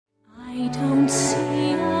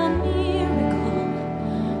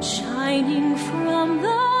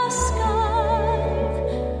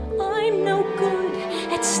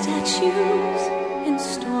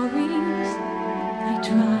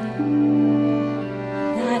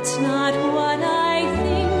That's not what I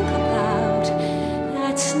think about.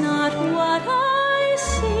 That's not what I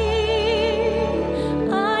see.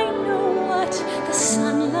 I know what the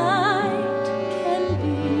sunlight can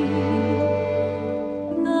be.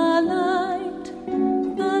 The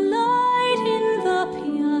light in the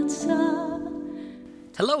piazza.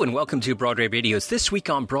 Hello and welcome to Broadway Radio's This Week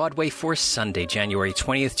on Broadway for Sunday, January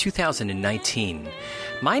 20th, 2019.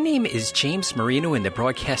 My name is James Marino. In the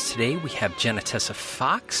broadcast today, we have Jenna Tessa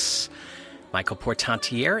Fox, Michael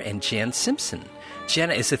Portantiere, and Jan Simpson.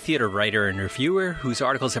 Jenna is a theater writer and reviewer whose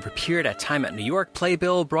articles have appeared at Time Out New York,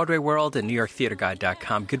 Playbill, Broadway World, and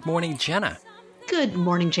NewYorkTheaterGuide.com. Good morning, Jenna. Good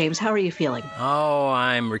morning, James. How are you feeling? Oh,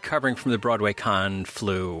 I'm recovering from the Broadway Con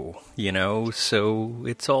flu, so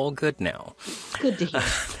it's all good now. Good to hear.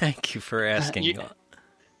 Thank you for asking.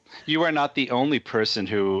 You are not the only person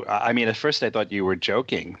who, at first I thought you were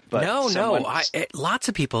joking. But No. Lots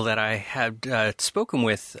of people that I had spoken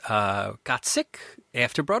with got sick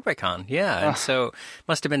after Broadway Con. Yeah, and so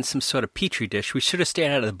must have been some sort of petri dish. We should have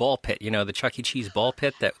stayed out of the ball pit, the Chuck E. Cheese ball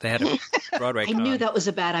pit that they had at Broadway Con. I knew that was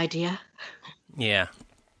a bad idea. Yeah,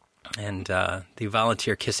 and the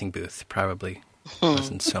volunteer kissing booth probably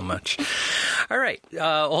wasn't so much. All right.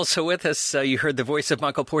 Also with us, you heard the voice of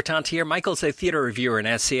Michael Portantiere. Michael's a theater reviewer and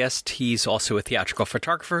essayist. He's also a theatrical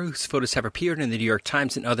photographer whose photos have appeared in the New York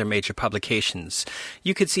Times and other major publications.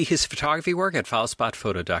 You can see his photography work at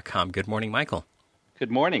filespotphoto.com. Good morning, Michael.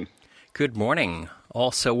 Good morning. Good morning.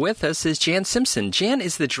 Also with us is Jan Simpson. Jan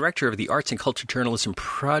is the director of the Arts and Culture Journalism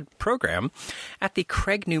program at the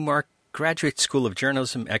Craig Newmark Graduate School of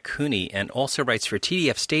Journalism at CUNY, and also writes for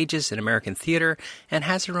TDF Stages and American Theater, and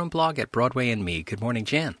has her own blog at Broadway and Me. Good morning,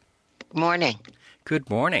 Jan. Good morning. Good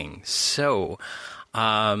morning. So,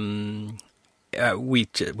 we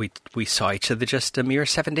saw each other just a mere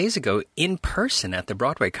 7 days ago in person at the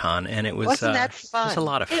Broadway Con, and it was Wasn't that fun? It was a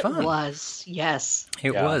lot of fun. It was, yes.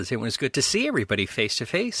 It was. It was good to see everybody face to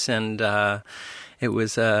face, and it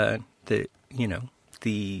was the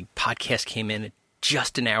podcast came in at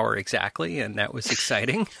just an hour exactly, and that was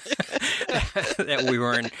exciting. That we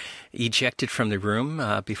weren't ejected from the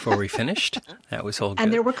room before we finished. That was all good.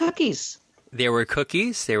 And there were cookies. There were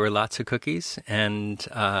cookies. There were lots of cookies. And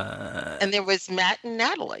there was Matt and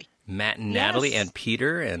Natalie. Matt and Natalie and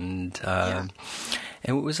Peter. And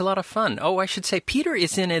it was a lot of fun. Oh, I should say Peter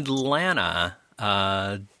is in Atlanta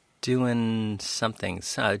doing something,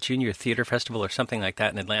 Junior Theater Festival or something like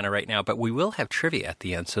that in Atlanta right now. But we will have trivia at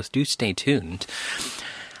the end, so do stay tuned.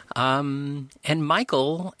 And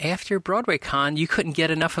Michael, after Broadway Con, you couldn't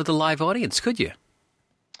get enough of the live audience, could you?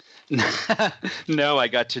 No, I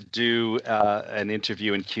got to do an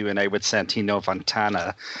interview and Q&A with Santino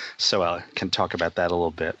Fontana, so I can talk about that a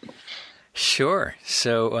little bit. Sure.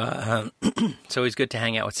 So it's always good to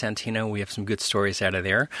hang out with Santino. We have some good stories out of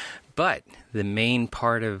there. But the main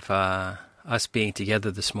part of us being together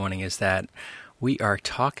this morning is that we are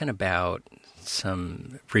talking about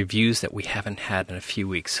some reviews that we haven't had in a few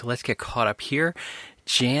weeks. So let's get caught up here.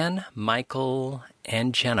 Jan, Michael,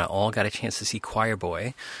 and Jenna all got a chance to see Choir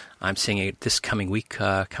Boy. I'm seeing it this coming week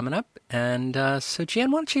coming up. And so, Jan,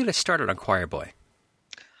 why don't you get us started on Choir Boy?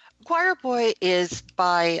 Choir Boy is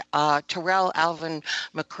by Terrell Alvin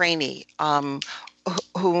McCraney,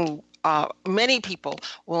 who many people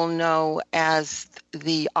will know as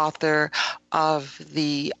the author of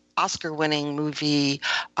the Oscar-winning movie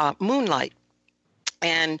Moonlight.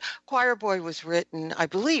 And Choir Boy was written, I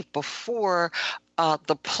believe, before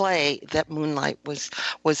the play that Moonlight was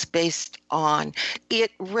based on. It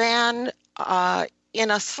ran in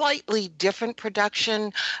a slightly different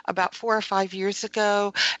production about 4 or 5 years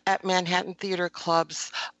ago at Manhattan Theater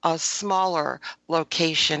Club's a smaller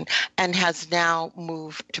location, and has now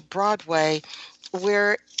moved to Broadway,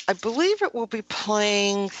 where I believe it will be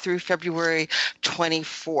playing through February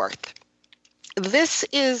 24th. This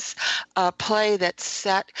is a play that's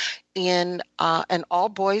set in an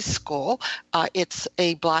all-boys school. It's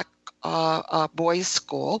a Black boys'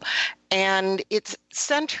 school, and it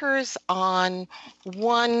centers on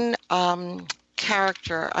one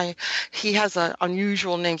character. He has an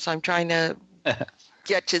unusual name, so I'm trying to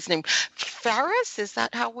get his name. Ferris, is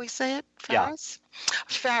that how we say it? Ferris? Yeah.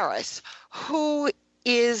 Ferris, who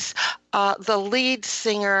is the lead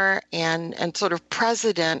singer and sort of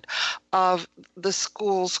president of the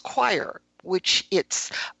school's choir, which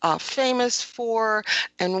it's famous for,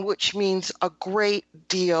 and which means a great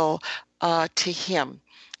deal to him.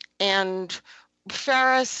 And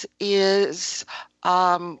Ferris is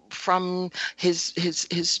from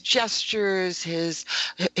his gestures, his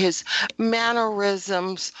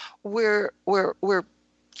mannerisms, where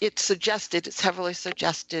it's heavily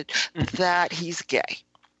suggested that he's gay.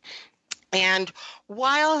 And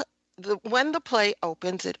when the play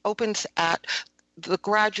opens, it opens at the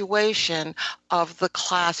graduation of the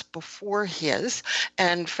class before his,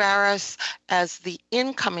 and Ferris, as the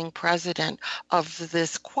incoming president of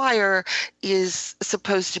this choir, is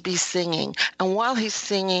supposed to be singing. And while he's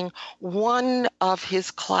singing, one of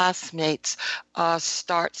his classmates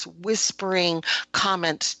starts whispering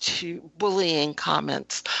bullying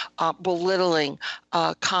comments, belittling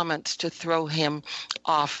comments to throw him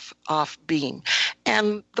off beam.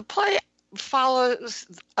 And the play follows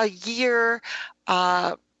a year,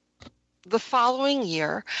 the following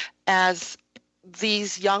year, as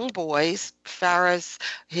these young boys, Ferris,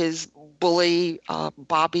 his bully,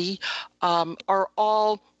 Bobby, are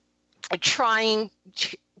all trying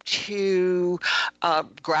to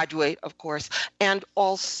graduate, of course, and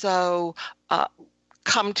also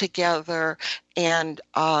come together and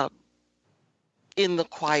in the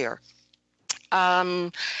choir.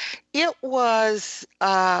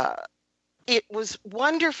 It was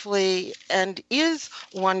wonderfully and is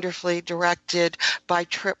wonderfully directed by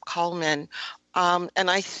Trip Cullman.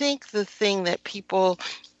 And I think the thing that people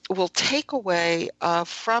will take away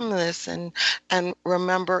from this and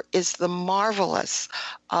remember is the marvelous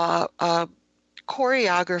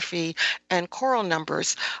choreography and choral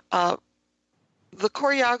numbers. The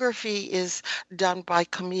choreography is done by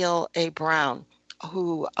Camille A. Brown,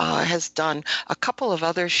 who has done a couple of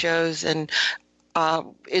other shows and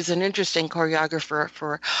is an interesting choreographer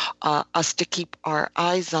for us to keep our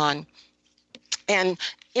eyes on. And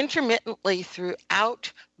intermittently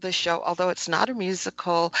throughout the show, although it's not a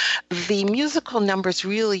musical, the musical numbers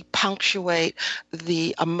really punctuate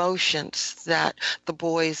the emotions that the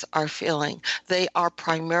boys are feeling. They are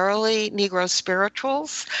primarily Negro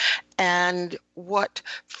spirituals, and what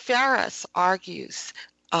Ferris argues,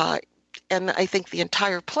 and I think the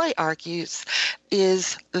entire play argues,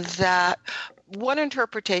 is that one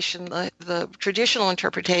interpretation, the traditional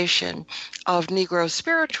interpretation of Negro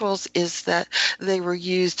spirituals, is that they were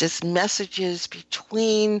used as messages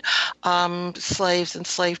between slaves,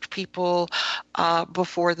 enslaved people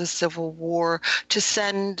before the Civil War, to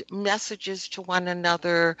send messages to one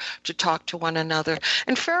another, to talk to one another.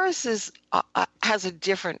 And Ferris has a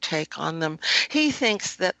different take on them. He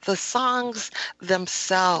thinks that the songs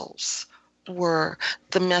themselves were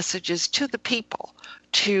the messages to the people,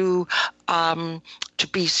 to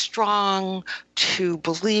be strong, to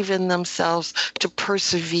believe in themselves, to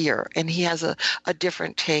persevere. And he has a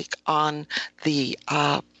different take on the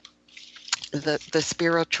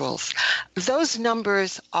spirituals. Those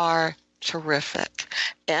numbers are terrific.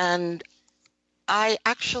 And I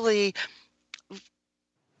actually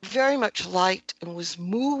very much liked and was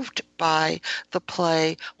moved by the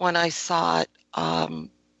play when I saw it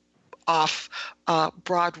off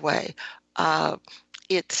Broadway.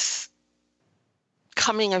 It's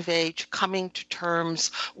coming of age, coming to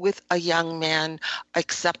terms with a young man,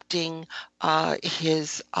 accepting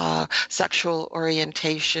his sexual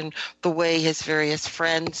orientation the way his various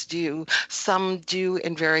friends do. Some do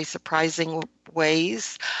in very surprising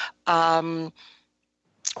ways.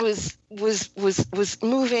 Was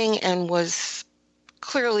moving and was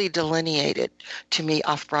clearly delineated to me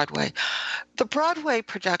off Broadway. The Broadway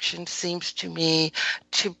production seems to me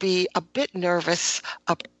to be a bit nervous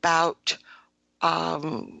about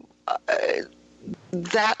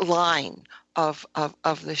that line of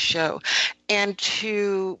the show, and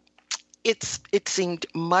it seemed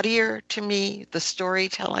muddier to me, the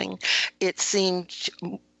storytelling. It seemed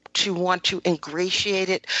to want to ingratiate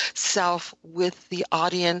itself with the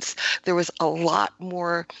audience. There was a lot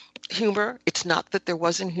more humor. It's not that there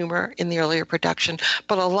wasn't humor in the earlier production,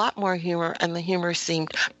 but a lot more humor, and the humor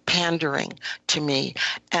seemed pandering to me.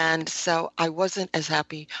 And so I wasn't as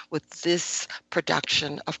happy with this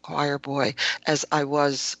production of Choir Boy as I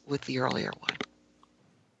was with the earlier one.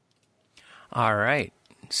 All right.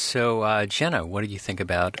 So, Jenna, what did you think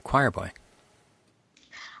about Choir Boy?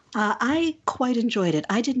 I quite enjoyed it.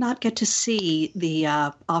 I did not get to see the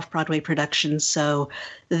off-Broadway production, so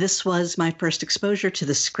this was my first exposure to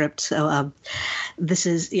the script. So this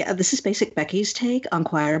is Basic Becky's take on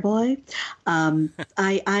Choir Boy.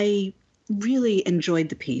 I really enjoyed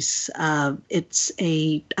the piece. I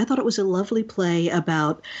thought it was a lovely play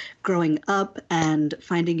about growing up and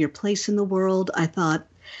finding your place in the world. I thought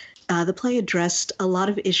the play addressed a lot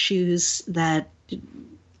of issues that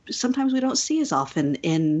sometimes we don't see as often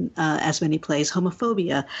in as many plays: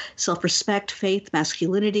 homophobia, self-respect, faith,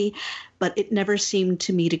 masculinity, but it never seemed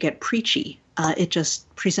to me to get preachy. It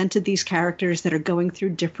just presented these characters that are going through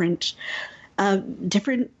different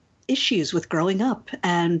issues with growing up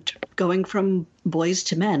and going from boys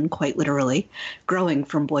to men, quite literally, growing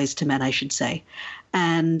from boys to men, I should say,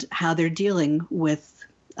 and how they're dealing with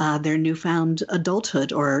their newfound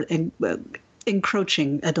adulthood or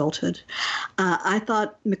encroaching adulthood. I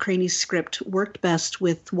thought McCraney's script worked best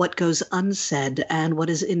with what goes unsaid and what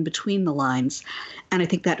is in between the lines. And I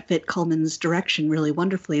think that fit Cullman's direction really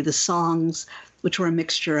wonderfully. The songs, which were a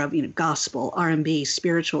mixture of gospel, R&B,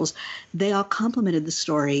 spirituals, they all complemented the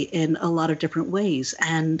story in a lot of different ways.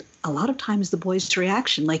 And a lot of times the boys'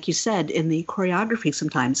 reaction, like you said, in the choreography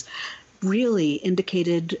sometimes, really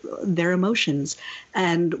indicated their emotions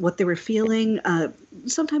and what they were feeling.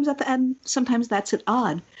 Sometimes at the end, sometimes that's at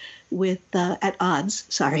odds with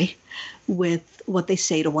what they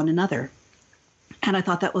say to one another. And I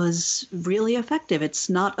thought that was really effective. It's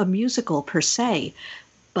not a musical per se,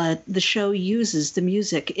 but the show uses the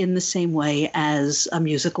music in the same way as a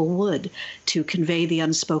musical would to convey the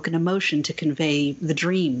unspoken emotion, to convey the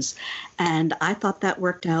dreams. And I thought that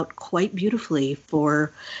worked out quite beautifully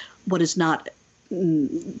for what is not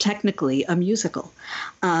technically a musical.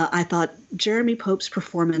 I thought Jeremy Pope's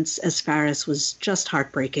performance as Faris was just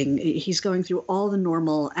heartbreaking. He's going through all the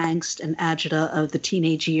normal angst and agita of the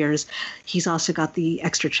teenage years. He's also got the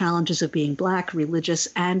extra challenges of being Black, religious,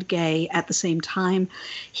 and gay at the same time.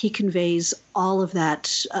 He conveys all of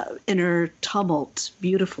that inner tumult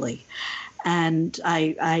beautifully. And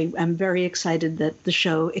I am very excited that the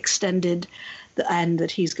show extended and that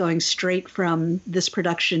he's going straight from this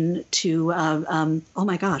production to, oh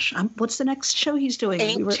my gosh, what's the next show he's doing?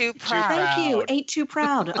 Too Proud. Thank you, Ain't Too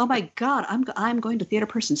Proud. Oh my God, I'm going to Theater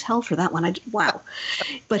Person's Hell for that one. Wow.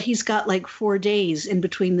 But he's got like 4 days in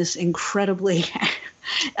between this incredibly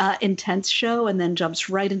intense show and then jumps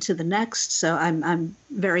right into the next. So I'm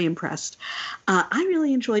very impressed. I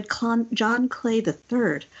really enjoyed John Clay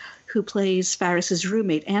III, who plays Faris's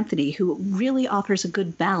roommate, Anthony, who really offers a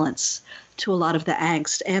good balance to a lot of the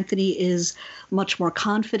angst. Anthony is much more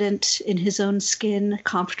confident in his own skin,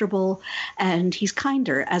 comfortable, and he's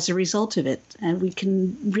kinder as a result of it. And we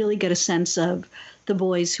can really get a sense of the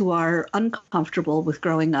boys who are uncomfortable with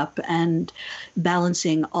growing up and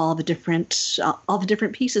balancing all the different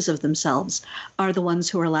pieces of themselves are the ones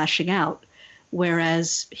who are lashing out,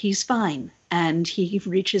 whereas he's fine. And he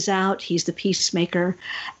reaches out, he's the peacemaker.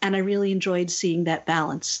 And I really enjoyed seeing that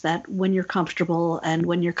balance, that when you're comfortable and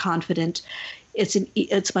when you're confident,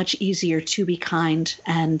 it's much easier to be kind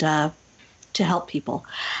and to help people.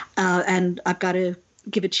 And I've got to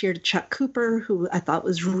give a cheer to Chuck Cooper, who I thought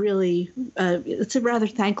was really, it's a rather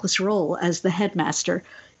thankless role as the headmaster,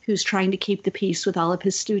 who's trying to keep the peace with all of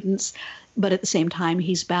his students, but at the same time,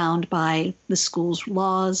 he's bound by the school's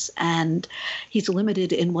laws and he's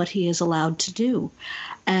limited in what he is allowed to do.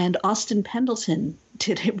 And Austin Pendleton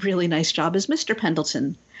did a really nice job as Mr.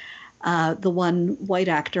 Pendleton, the one white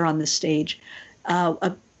actor on the stage,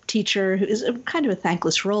 a teacher who is kind of a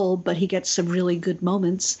thankless role, but he gets some really good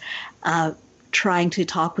moments trying to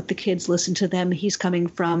talk with the kids, listen to them. He's coming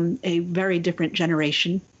from a very different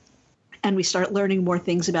generation. And we start learning more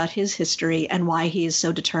things about his history and why he is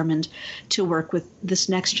so determined to work with this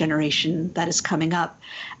next generation that is coming up.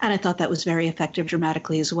 And I thought that was very effective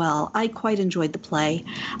dramatically as well. I quite enjoyed the play,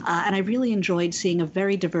 and I really enjoyed seeing a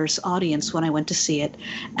very diverse audience when I went to see it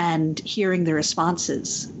and hearing the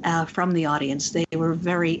responses from the audience. They were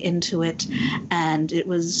very into it, and it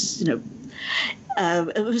was,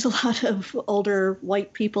 it was a lot of older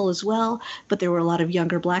white people as well, but there were a lot of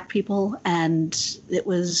younger Black people, and it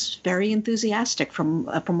was very enthusiastic from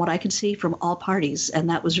what I could see from all parties, and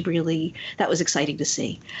that was exciting to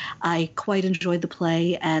see. I quite enjoyed the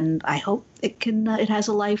play, and I hope it has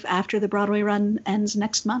a life after the Broadway run ends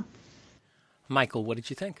next month. Michael, what did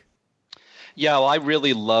you think? Yeah, well, I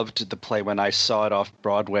really loved the play when I saw it off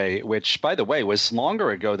Broadway, which, by the way, was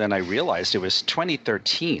longer ago than I realized. It was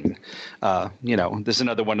 2013. There's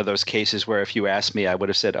another one of those cases where if you asked me, I would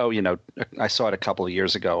have said, I saw it a couple of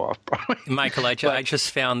years ago off Broadway. Michael, I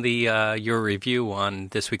just found your review on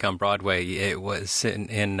This Week on Broadway. It was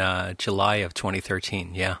in July of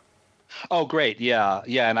 2013, yeah. Oh, great. Yeah.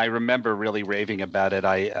 And I remember really raving about it.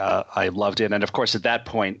 I loved it. And, of course, at that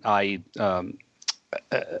point,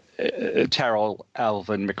 Terrell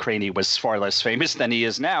Alvin McCraney was far less famous than he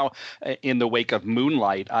is now in the wake of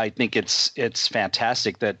Moonlight. I think it's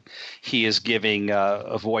fantastic that he is giving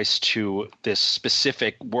a voice to this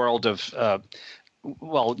specific world of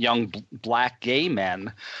young Black gay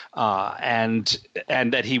men, and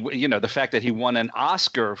that he, the fact that he won an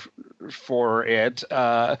Oscar for it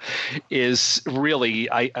is really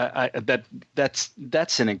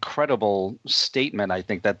that's an incredible statement. I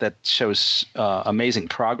think that shows amazing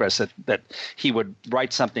progress that he would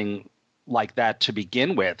write something like that to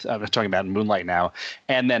begin with. I'm talking about Moonlight now,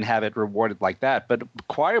 and then have it rewarded like that. But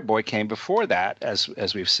Choir Boy came before that,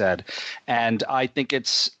 as we've said, and I think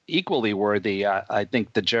it's equally worthy. I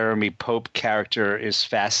think the Jeremy Pope character is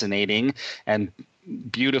fascinating and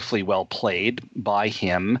beautifully well played by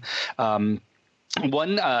him. One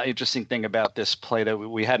interesting thing about this play that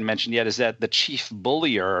we hadn't mentioned yet is that the chief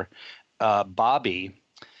bullier, Bobby,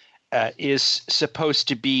 is supposed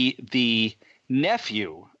to be the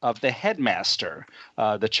nephew of the headmaster,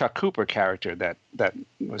 the Chuck Cooper character that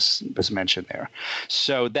was mentioned there.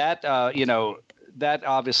 So that that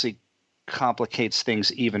obviously complicates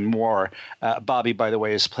things even more. Bobby, by the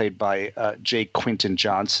way, is played by J. Quinton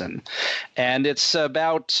Johnson, and it's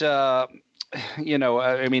about kind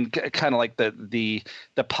of like the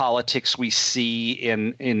politics we see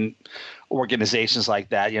in organizations like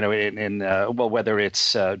that. Whether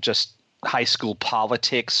it's just high school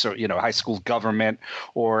politics or high school government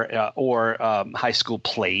or high school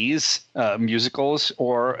plays, musicals,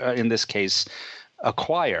 or in this case a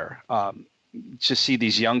choir, to see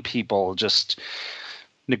these young people just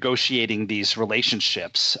negotiating these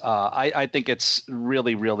relationships. I think it's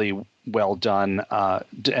really, really well done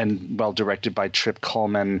and well directed by Trip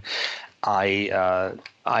Cullman.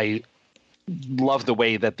 I love the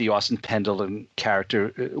way that the Austin Pendleton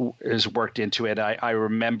character is worked into it. I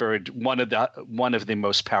remembered one of the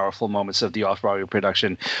most powerful moments of the off-Broadway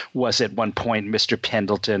production was at one point Mr.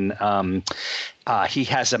 Pendleton he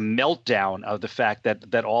has a meltdown of the fact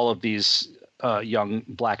that all of these young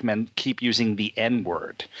black men keep using the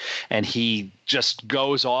N-word, and he just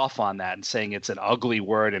goes off on that and saying it's an ugly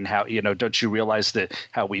word, and how don't you realize that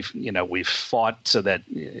how we've fought so that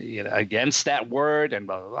against that word, and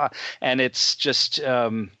blah blah blah. And it's just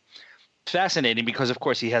fascinating because of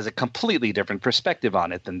course he has a completely different perspective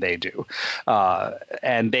on it than they do,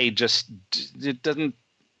 and it doesn't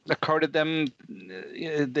occur to them.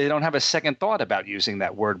 They don't have a second thought about using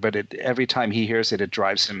that word, but every time he hears it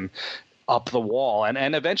drives him up the wall,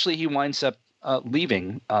 and eventually he winds up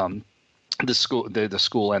leaving the school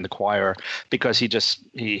and the choir because he just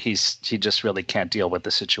really can't deal with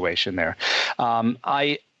the situation there.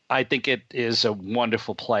 I think it is a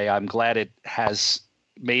wonderful play. I'm glad it has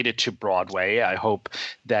made it to Broadway. I hope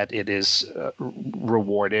that it is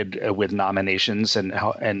rewarded with nominations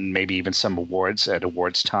and maybe even some awards at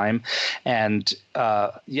awards time. And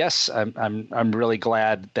yes, I'm really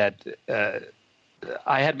glad that.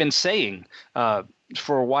 I had been saying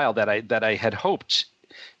for a while that I had hoped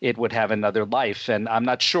it would have another life, and I'm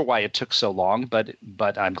not sure why it took so long, but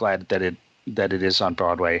I'm glad that it is on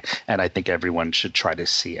Broadway, and I think everyone should try to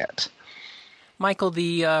see it. Michael,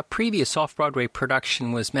 the previous off-Broadway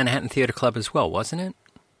production was Manhattan Theater Club as well, wasn't it?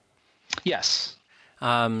 Yes.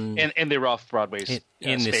 And they were off-Broadway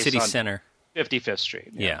in the city center. 55th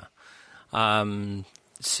Street. Yeah.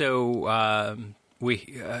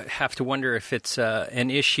 We have to wonder if it's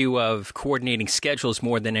an issue of coordinating schedules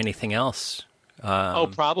more than anything else.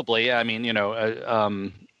 Probably. I mean,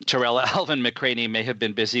 Terrell Alvin McCraney may have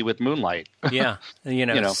been busy with Moonlight. Yeah,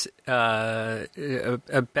 about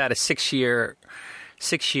a six-year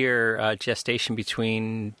gestation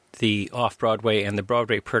between the off-Broadway and the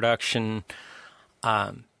Broadway production.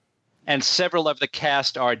 And several of the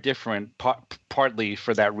cast are different, partly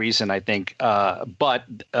for that reason, I think. But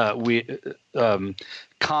we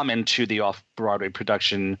common to the off-Broadway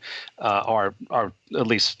production are at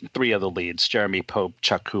least three of the leads: Jeremy Pope,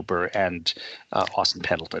 Chuck Cooper, and Austin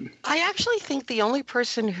Pendleton. I actually think the only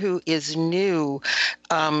person who is new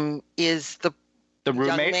is the roommate?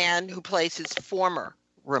 Young man who plays his former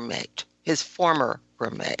roommate.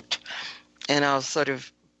 And I'll sort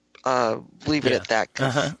of leave it at that.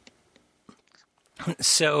 Uh-huh.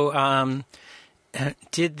 So,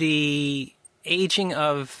 did the aging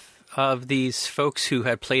of these folks who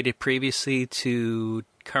had played it previously to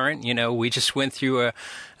current, we just went through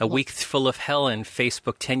a week full of hell in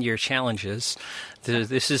Facebook 10-year challenges.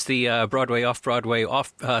 This is the Broadway off-Broadway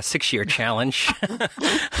 6-year challenge.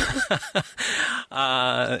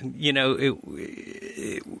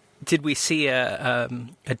 Did we see a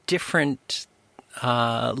different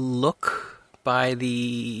look by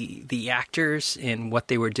the actors in what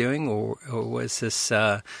they were doing, or was this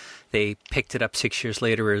they picked it up 6 years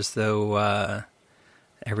later as though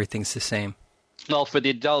everything's the same? Well, for the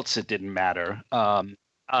adults, it didn't matter.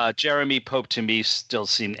 Jeremy Pope, to me, still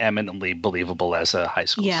seemed eminently believable as a high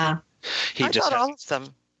school student. I thought all of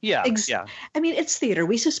them. Yeah, yeah. I mean, it's theater.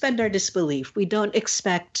 We suspend our disbelief. We don't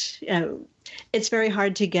expect. It's very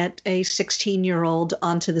hard to get a 16-year-old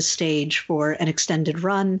onto the stage for an extended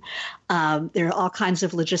run. There are all kinds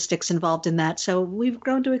of logistics involved in that. So we've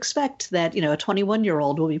grown to expect that, a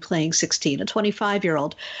 21-year-old will be playing 16, a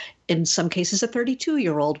 25-year-old, in some cases, a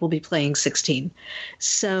 32-year-old will be playing 16.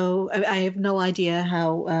 So I have no idea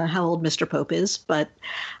how old Mr. Pope is, but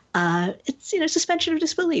it's, suspension of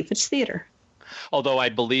disbelief. It's theater. Although I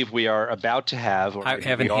believe we are about to have, or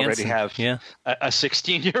we already have, a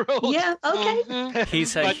 16-year-old. Yeah. Okay. Mm-hmm.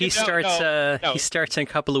 He starts in a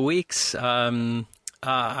couple of weeks.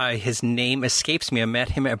 His name escapes me. I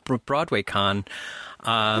met him at Broadway Con.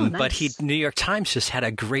 Nice. But New York Times just had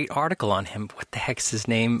a great article on him. What the heck's his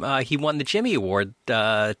name? He won the Jimmy Award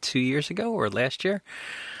 2 years ago or last year.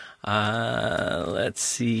 Let's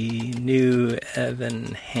see. New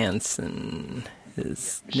Evan Hansen.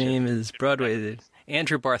 His name is Broadway.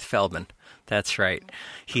 Andrew Barth Feldman. That's right.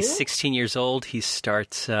 He's 16 years old. He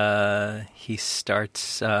takes over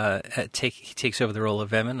the role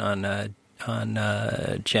of Evan on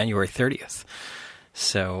January 30th.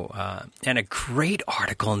 So, and a great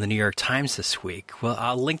article in the New York Times this week. Well,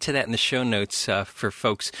 I'll link to that in the show notes for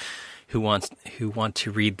folks who want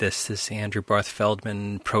to read this Andrew Barth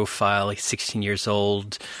Feldman profile. He's 16 years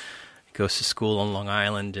old. Goes to school on Long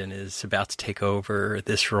Island and is about to take over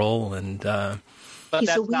this role. And but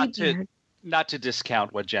that's not to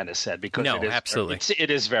discount what Jenna said, because absolutely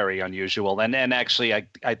it is very unusual. And actually,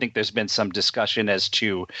 I think there's been some discussion as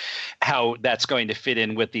to how that's going to fit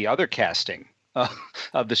in with the other casting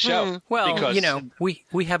of the show. Well, because,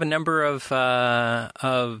 we have a number of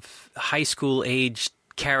high school aged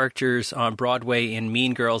characters on Broadway in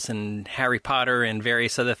Mean Girls and Harry Potter and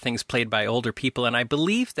various other things played by older people. And I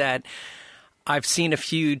believe that I've seen a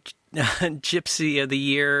few Gypsy of the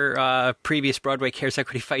Year, previous Broadway Cares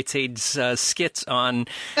Equity Fights AIDS skits on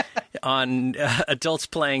adults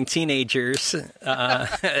playing teenagers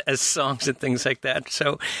as songs and things like that.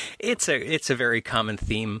 So it's a very common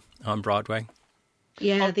theme on Broadway.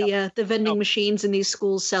 Yeah, the vending machines in these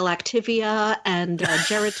schools sell Activia and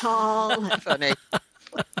Geritol. Funny.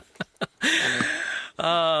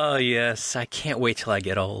 Oh, yes. I can't wait till I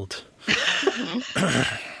get old.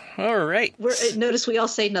 All right. Notice we all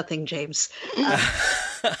say nothing, James.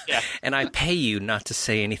 And I pay you not to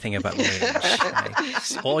say anything about my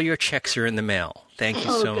age. All your checks are in the mail. Thank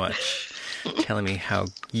you so much. Telling me how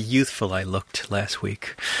youthful I looked last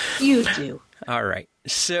week. You do. All right.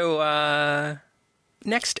 So,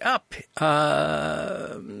 next up,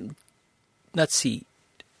 let's see.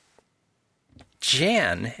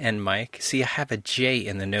 Jan and Mike. See, I have a J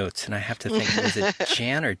in the notes, and I have to think, was it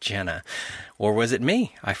Jan or Jenna? Or was it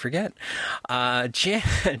me? I forget.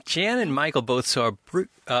 Jan and Michael both saw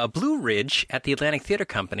Blue Ridge at the Atlantic Theater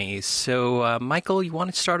Company. So, Michael, you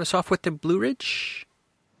want to start us off with the Blue Ridge?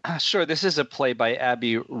 Sure. This is a play by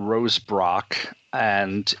Abby Rosebrock,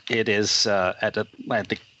 and it is at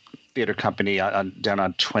Atlantic Theater Company down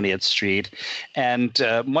on 20th Street. And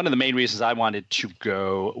one of the main reasons I wanted to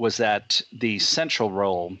go was that the central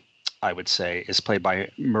role, I would say, is played by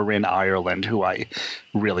Marin Ireland, who I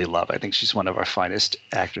really love. I think she's one of our finest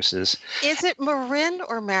actresses. Is it Marin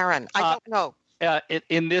or Marin? I don't know.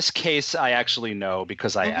 In this case, I actually know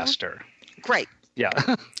because I asked her. Great.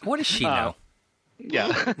 Yeah. What does she know?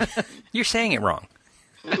 Yeah. You're saying it wrong.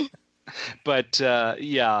 But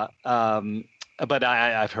but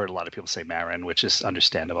I've heard a lot of people say Marin, which is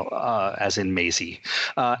understandable, as in Maisie.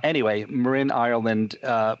 Anyway, Marin Ireland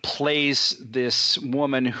plays this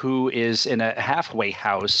woman who is in a halfway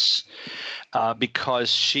house because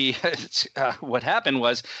she what happened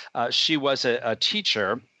was she was a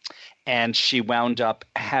teacher, and she wound up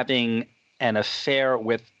having an affair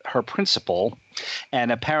with her principal,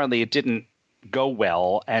 and apparently it didn't go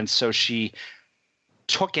well, and so she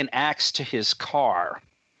took an axe to his car.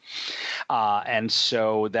 And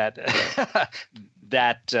so that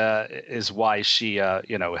is why she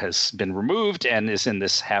has been removed and is in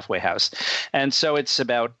this halfway house. And so it's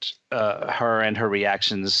about her and her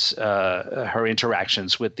reactions, her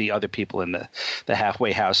interactions with the other people in the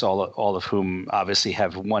halfway house, all of whom obviously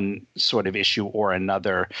have one sort of issue or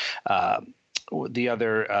another. The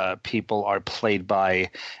other people are played by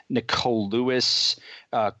Nicole Lewis,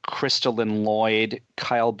 Crystalline Lloyd,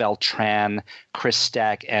 Kyle Beltran, Chris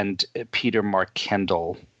Stack, and Peter Mark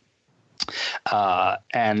Kendall.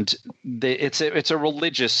 And it's a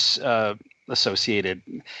religious associated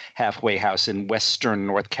halfway house in Western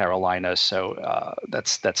North Carolina. So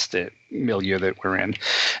that's the milieu that we're in,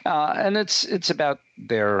 and it's about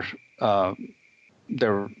their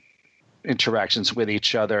interactions with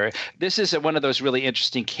each other. This is one of those really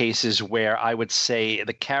interesting cases where I would say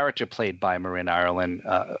the character played by Marin Ireland,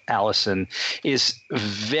 Allison, is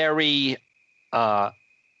very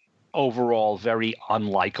overall very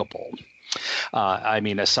unlikable. I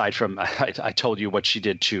mean, aside from I told you what she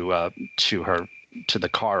did to the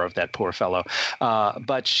car of that poor fellow,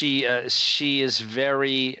 but she is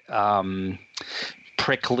very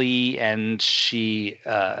prickly, and she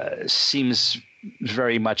seems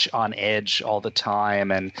very much on edge all the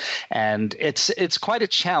time, and it's quite a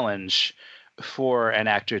challenge for an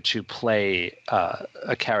actor to play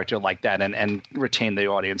a character like that and retain the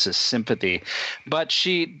audience's sympathy. But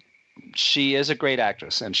she is a great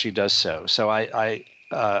actress, and she does so. So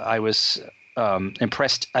I was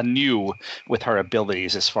impressed anew with her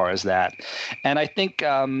abilities as far as that. And I think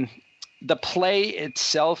the play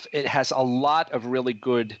itself, it has a lot of really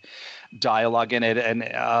good dialogue in it, and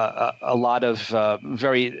a lot of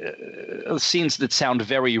very scenes that sound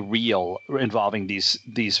very real, involving these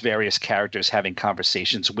various characters having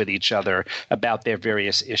conversations with each other about their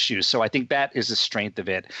various issues. So I think that is the strength of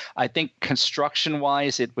it. I think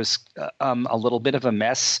construction-wise, it was a little bit of a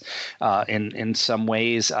mess in some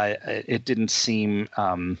ways. It didn't seem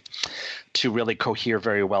to really cohere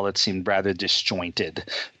very well. It seemed rather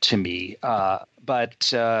disjointed to me.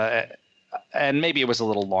 And maybe it was a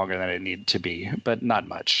little longer than it needed to be, but not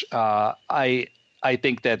much. I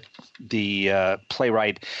think that the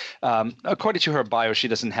playwright, according to her bio, she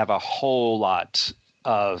doesn't have a whole lot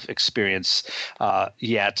of experience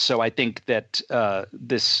yet. So I think that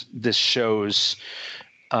this shows,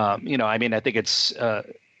 I mean, I think it's a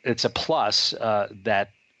plus that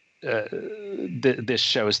this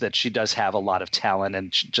shows that she does have a lot of talent,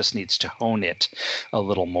 and she just needs to hone it a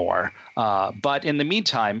little more. But in the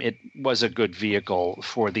meantime, it was a good vehicle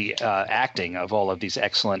for the acting of all of these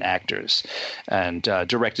excellent actors, and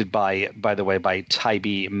directed by the way, by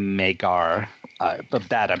Taibi Magar. But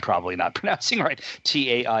that I'm probably not pronouncing right.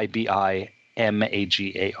 Taibi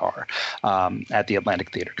Magar at the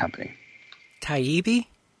Atlantic Theater Company. Taibbi,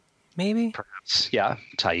 maybe? Perhaps, yeah,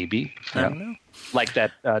 Taibbi. I don't know. Like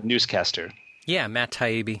that newscaster. Yeah, Matt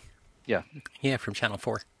Taibbi. Yeah. Yeah, from Channel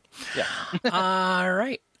 4. Yeah. All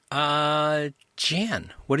right.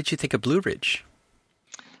 Jan, what did you think of Blue Ridge?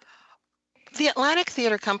 The Atlantic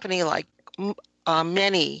Theater Company, like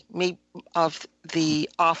many of the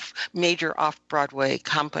major off-Broadway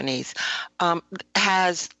companies,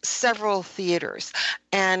 has several theaters,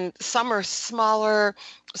 and some are smaller,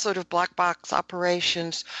 sort of black box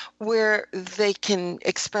operations where they can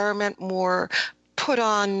experiment more, put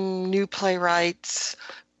on new playwrights,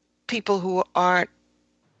 people who aren't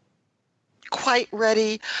quite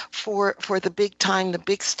ready for the big time, the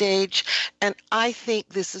big stage. And I think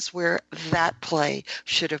this is where that play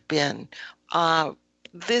should have been.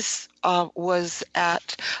 This was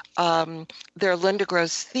at their Linda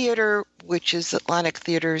Gross Theater, which is Atlantic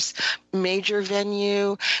Theater's major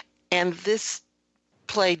venue, and this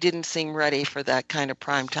play didn't seem ready for that kind of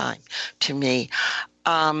prime time to me.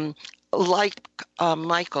 Like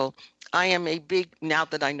Michael, I am a big, now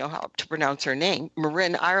that I know how to pronounce her name,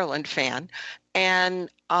 Marin Ireland fan, and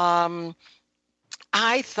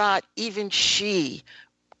I thought even she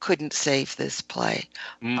couldn't save this play.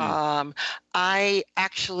 I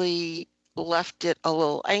actually left it a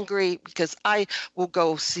little angry because I will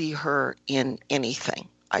go see her in anything.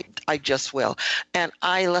 I just will. And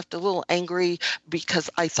I left a little angry because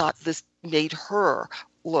I thought this made her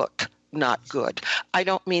look not good. I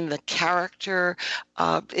don't mean the character.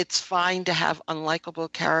 It's fine to have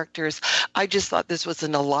unlikable characters. I just thought this was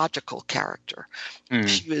an illogical character.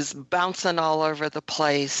 She was bouncing all over the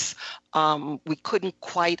place. We couldn't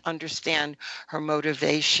quite understand her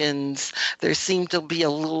motivations. There seemed to be a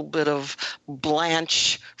little bit of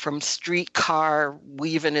Blanche from Streetcar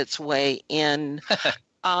weaving its way in.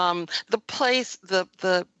 The place,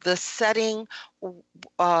 the setting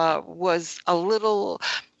was a little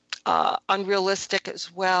unrealistic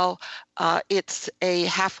as well. It's a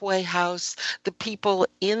halfway house. The people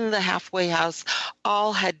in the halfway house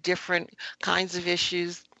all had different kinds of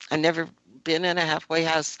issues. I've never been in a halfway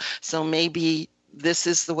house, so maybe this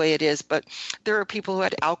is the way it is. But there are people who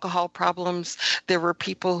had alcohol problems. There were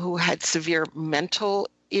people who had severe mental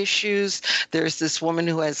issues. There's this woman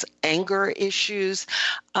who has anger issues.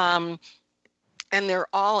 And they're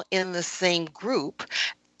all in the same group.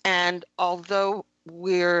 And although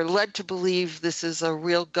we're led to believe this is a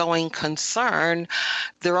real going concern,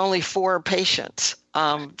 there are only 4 patients.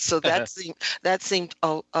 So that seemed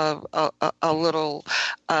a little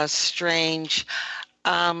strange.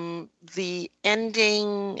 The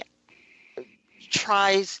ending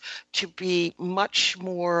tries to be much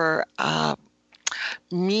more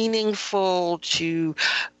meaningful, to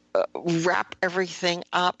wrap everything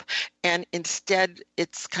up, and instead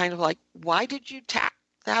it's kind of like, why did you tack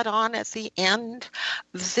that on at the end?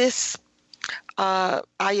 This I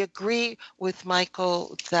agree with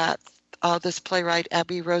Michael that this playwright,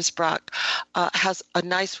 Abby Rosebrock, has a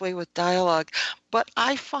nice way with dialogue, but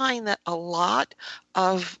I find that a lot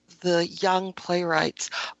of the young playwrights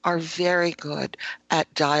are very good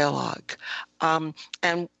at dialogue,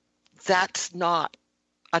 and that's not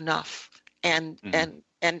enough. And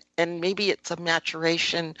and maybe it's a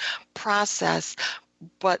maturation process,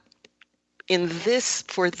 but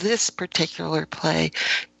for this particular play,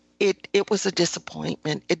 it was a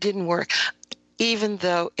disappointment. It didn't work, even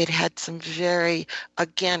though it had some very,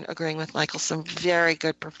 again, agreeing with Michael, some very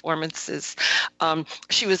good performances.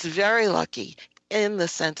 She was very lucky in the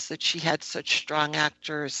sense that she had such strong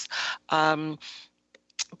actors.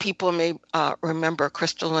 People may remember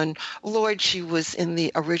Crystalline Lloyd. She was in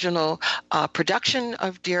the original production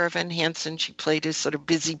of Dear Evan Hansen. She played his sort of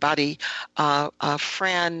busybody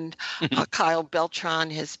friend. Kyle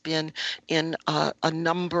Beltran has been in a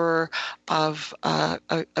number of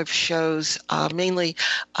shows. Mainly,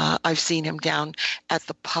 I've seen him down at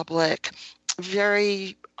the Public.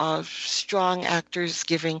 Very strong actors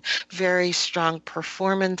giving very strong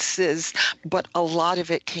performances, but a lot of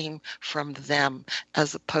it came from them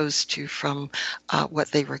as opposed to from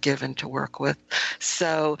what they were given to work with.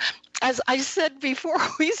 So, as I said before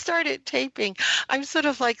we started taping, I'm sort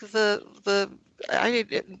of like the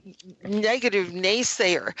negative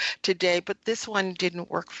naysayer today, but this one didn't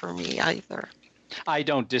work for me either. I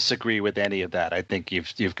don't disagree with any of that. I think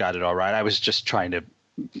you've got it all right. I was just trying to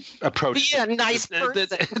approach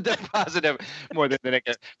the positive more than the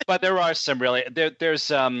negative. But there are some really there's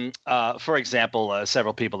for example,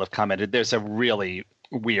 several people have commented there's a really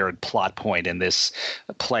weird plot point in this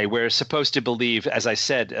play. We're supposed to believe, as I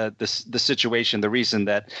said, the situation, the reason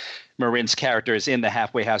that Marin's character is in the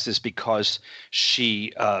halfway house is because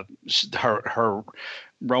her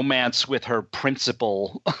romance with her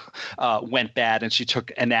principal went bad, and she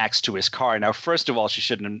took an axe to his car. Now, first of all, she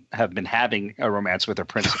shouldn't have been having a romance with her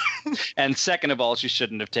principal. And second of all, she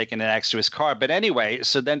shouldn't have taken an axe to his car. But anyway,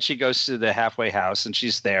 so then she goes to the halfway house, and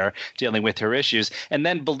she's there dealing with her issues. And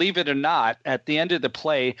then, believe it or not, at the end of the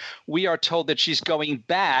play, we are told that she's going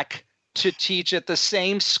back to teach at the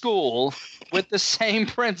same school with the same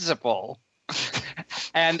principal.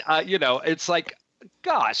 And, it's like,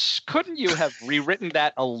 gosh, couldn't you have rewritten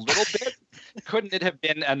that a little bit? Couldn't it have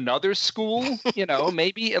been another school,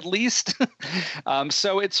 maybe at least?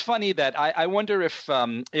 So it's funny that I wonder if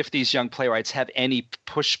these young playwrights have any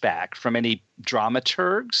pushback from any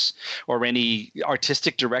dramaturgs or any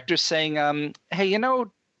artistic directors saying, hey,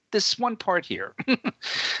 this one part here.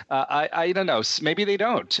 I don't know. Maybe they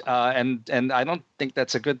don't. And I don't think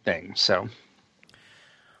that's a good thing. So.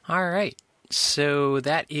 All right. So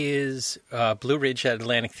that is Blue Ridge at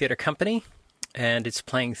Atlantic Theater Company, and it's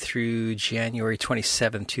playing through January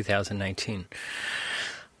 27, 2019.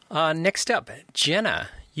 Next up, Jenna,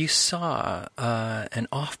 you saw an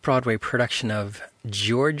off-Broadway production of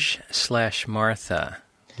George/Martha,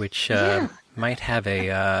 which might have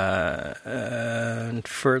a...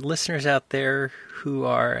 for listeners out there who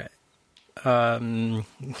are...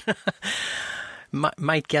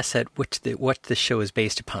 might guess at what the show is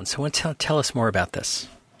based upon. So tell us more about this.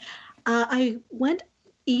 I went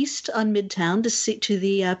east on Midtown to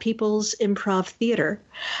the People's Improv Theater.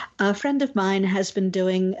 A friend of mine has been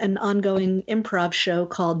doing an ongoing improv show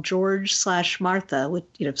called George/Martha, with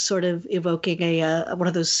sort of evoking a one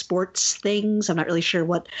of those sports things. I'm not really sure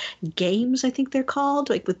what games I think they're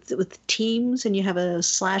called, like with teams, and you have a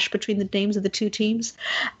slash between the names of the two teams.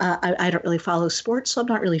 I don't really follow sports, so I'm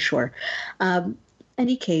not really sure.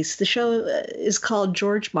 Any case, the show is called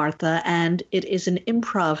George/Martha, and it is an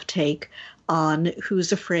improv take on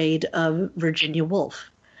Who's Afraid of Virginia Woolf.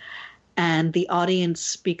 And the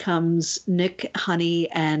audience becomes Nick,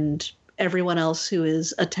 Honey, and everyone else who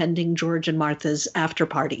is attending George and Martha's after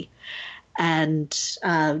party. And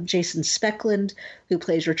Jason Speckland, who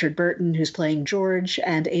plays Richard Burton, who's playing George,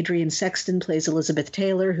 and Adrian Sexton plays Elizabeth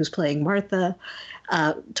Taylor, who's playing Martha,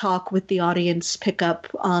 talk with the audience, pick up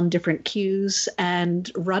on different cues,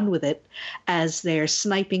 and run with it as they're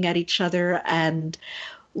sniping at each other. And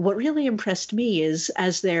what really impressed me is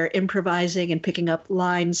as they're improvising and picking up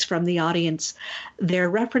lines from the audience, they're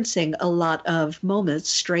referencing a lot of moments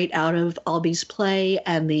straight out of Albee's play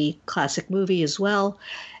and the classic movie as well.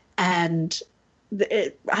 And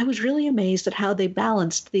I was really amazed at how they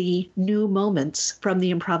balanced the new moments from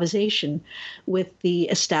the improvisation with the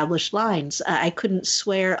established lines. I couldn't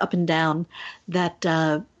swear up and down that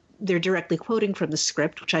they're directly quoting from the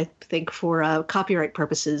script, which I think for copyright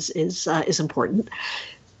purposes is important.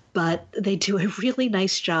 But they do a really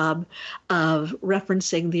nice job of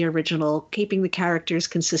referencing the original, keeping the characters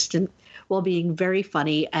consistent while being very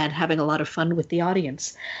funny and having a lot of fun with the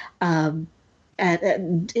audience.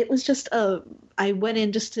 And it was just I went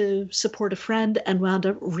in just to support a friend and wound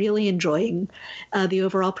up really enjoying the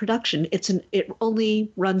overall production. It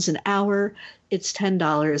only runs an hour. It's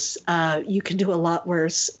 $10. You can do a lot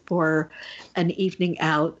worse for an evening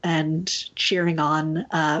out and cheering on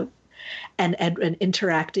an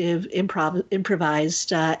interactive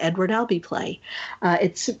improvised Edward Albee play. I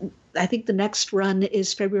think the next run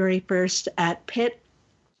is February 1st at Pitt.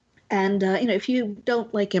 And, if you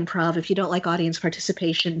don't like improv, if you don't like audience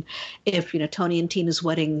participation, if, Tony and Tina's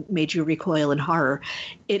wedding made you recoil in horror,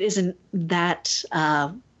 it isn't that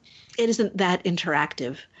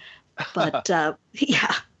interactive. But,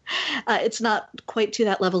 yeah, it's not quite to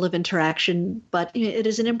that level of interaction, but it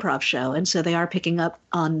is an improv show. And so they are picking up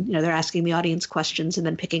on, they're asking the audience questions and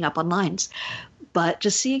then picking up on lines. But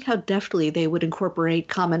just seeing how deftly they would incorporate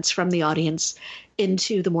comments from the audience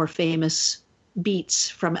into the more famous beats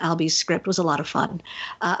from Albee's script was a lot of fun.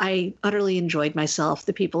 I utterly enjoyed myself.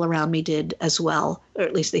 The people around me did as well, or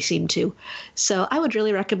at least they seemed to. So I would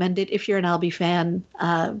really recommend it if you're an Albee fan,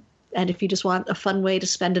 and if you just want a fun way to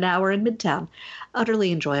spend an hour in Midtown.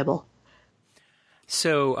 Utterly enjoyable.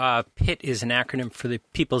 So PIT is an acronym for the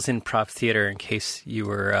People's Improv Theater, in case you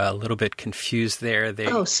were a little bit confused there.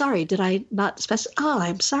 Oh, sorry. Did I not specify? Oh,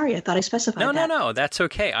 I'm sorry. I thought I specified that. No. That's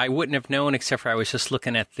okay. I wouldn't have known, except for I was just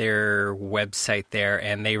looking at their website there,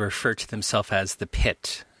 and they refer to themselves as the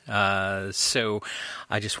PIT. So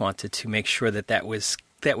I just wanted to make sure that was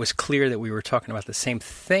clear, that we were talking about the same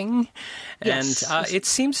thing. Yes. And it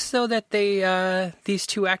seems as though that these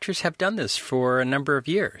two actors have done this for a number of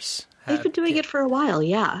years. They've been doing it for a while,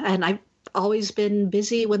 yeah. And I've always been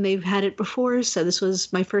busy when they've had it before, so this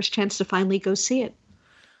was my first chance to finally go see it.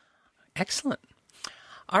 Excellent.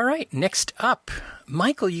 All right, next up,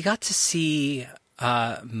 Michael, you got to see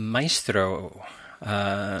Maestro,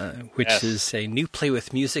 which is a new play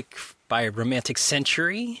with music by Romantic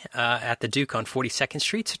Century at the Duke on 42nd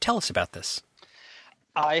Street. So tell us about this.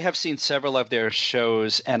 I have seen several of their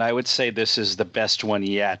shows, and I would say this is the best one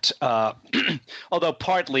yet. Although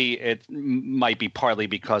it might be partly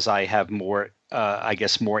because I have more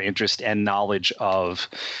interest and knowledge of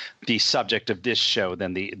the subject of this show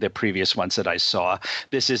than the previous ones that I saw.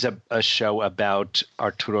 This is a show about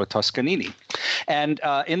Arturo Toscanini, and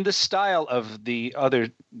in the style of the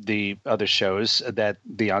other shows that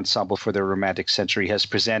the Ensemble for the Romantic Century has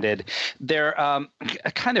presented, they're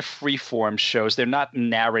kind of free-form shows. They're not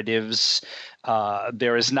narratives.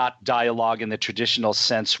 There is not dialogue in the traditional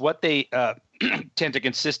sense. What they tend to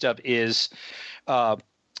consist of is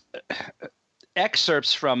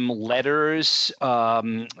excerpts from letters,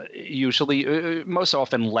 usually, most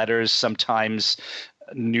often letters, sometimes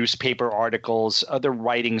newspaper articles, other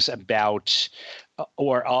writings about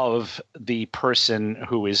or of the person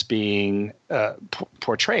who is being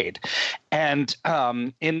portrayed. And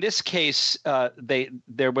in this case,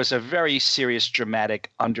 there was a very serious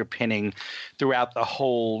dramatic underpinning throughout the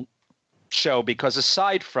whole show, because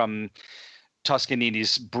aside from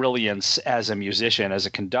Toscanini's brilliance as a musician, as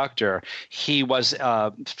a conductor, he was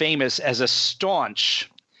famous as a staunch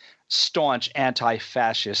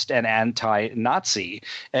anti-fascist and anti-Nazi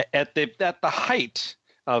at the height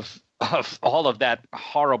of all of that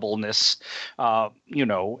horribleness,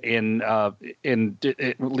 in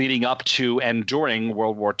leading up to and during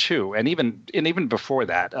World War II, and even before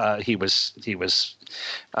that, he was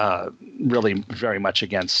really very much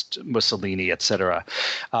against Mussolini, etc.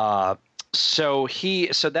 So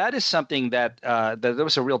that is something that there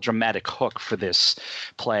was a real dramatic hook for this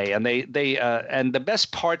play, and they and the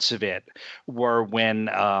best parts of it were when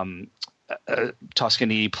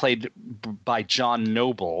Toscanini, played by John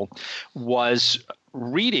Noble, was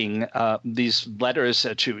reading these letters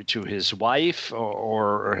to his wife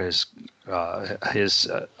or his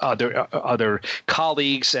other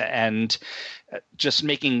colleagues, and just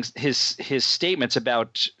making his statements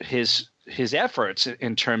about his efforts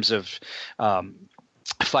in terms of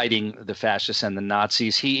fighting the fascists and the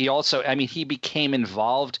Nazis. He also, he became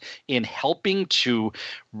involved in helping to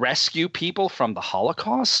rescue people from the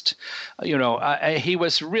Holocaust. He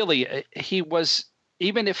was,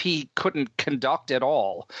 even if he couldn't conduct at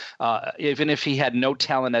all, even if he had no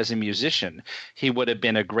talent as a musician, he would have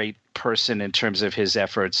been a great person in terms of his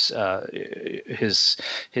efforts, his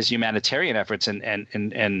humanitarian efforts,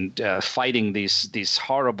 and fighting these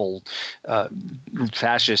horrible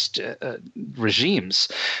fascist regimes.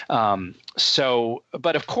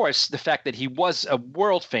 But of course, the fact that he was a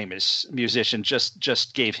world famous musician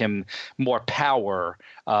just gave him more power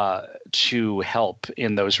to help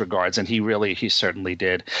in those regards, and he certainly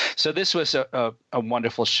did. So this was a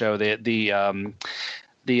wonderful show.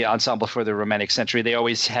 The Ensemble for the Romantic Century, they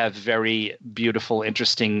always have very beautiful,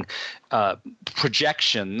 interesting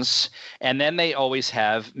projections, and then they always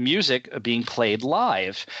have music being played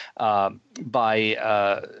live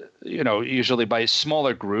by usually by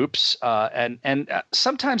smaller groups, and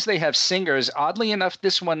sometimes they have singers. Oddly enough,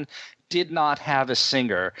 this one did not have a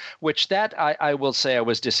singer, which that I will say I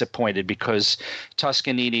was disappointed, because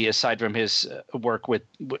Toscanini, aside from his work with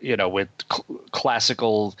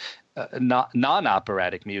classical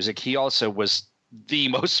non-operatic music, he also was the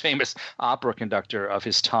most famous opera conductor of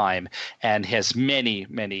his time and has many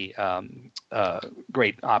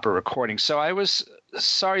great opera recordings. So I was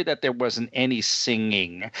sorry that there wasn't any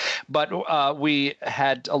singing, but we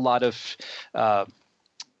had a lot of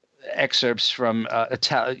excerpts from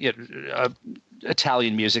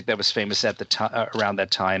Italian music that was famous at the time, around that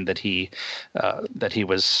time that he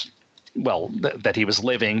was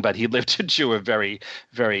living, but he lived to a very,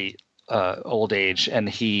 very old age, and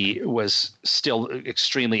he was still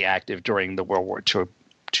extremely active during the World War II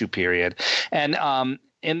period. And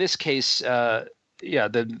in this case, the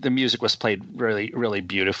music was played really, really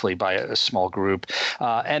beautifully by a small group.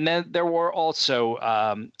 And then there were also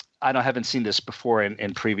I haven't seen this before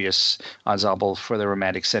in previous Ensemble for the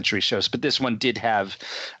Romantic Century shows, but this one did have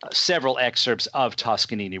several excerpts of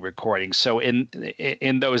Toscanini recordings. So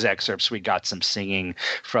in those excerpts, we got some singing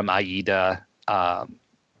from Aida,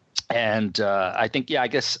 and I think, I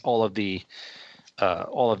guess all of the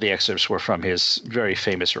excerpts were from his very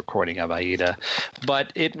famous recording of Aida.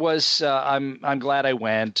 But it was I'm glad I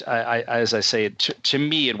went. As I say, to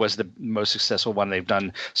me, it was the most successful one they've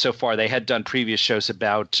done so far. They had done previous shows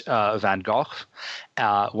about Van Gogh.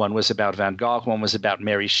 One was about Van Gogh. One was about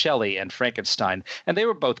Mary Shelley and Frankenstein, and they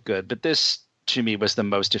were both good. But this, to me, was the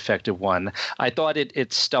most effective one. I thought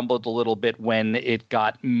it stumbled a little bit when it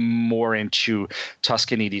got more into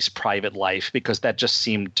Toscanini's private life, because that just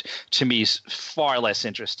seemed to me far less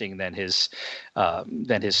interesting than his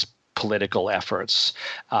political efforts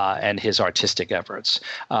and his artistic efforts.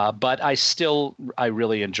 But I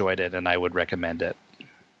really enjoyed it, and I would recommend it.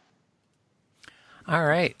 All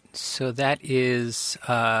right. So that is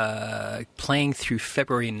playing through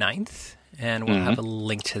February 9th. And we'll have a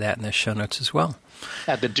link to that in the show notes as well.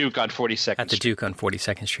 At the Duke on 42nd Street. At the Duke on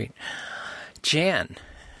 42nd Street. Jan,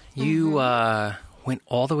 you went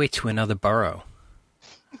all the way to another borough.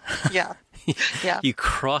 Yeah. Yeah. You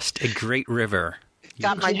crossed a great river.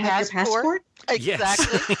 Got my passport?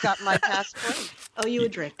 Exactly. Yes. Got my passport. Oh, you a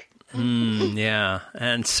drink. Yeah.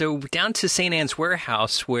 And so down to St. Anne's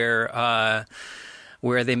Warehouse, where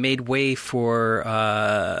they made way for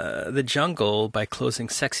the Jungle by closing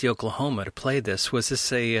Sexy Oklahoma to play this. Was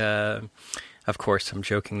this of course, I'm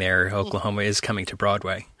joking there, Oklahoma is coming to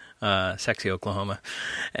Broadway, Sexy Oklahoma.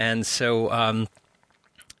 And so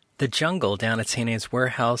the Jungle down at St. Anne's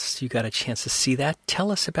Warehouse, you got a chance to see that. Tell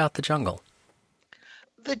us about the Jungle.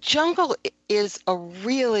 The Jungle is a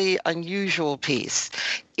really unusual piece.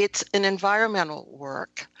 It's an environmental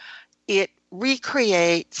work. It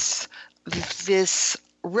recreates this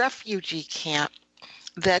refugee camp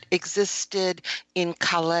that existed in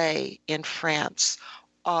Calais in France,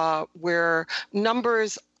 where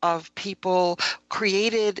numbers of people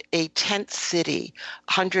created a tent city,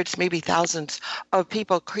 hundreds, maybe thousands of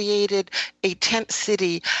people created a tent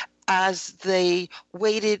city as they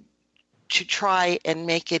waited to try and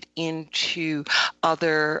make it into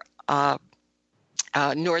other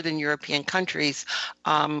Northern European countries,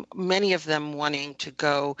 many of them wanting to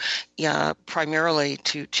go primarily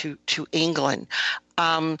to England.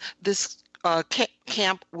 This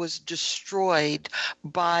camp was destroyed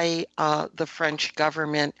by the French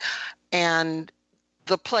government, and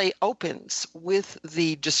the play opens with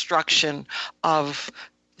the destruction of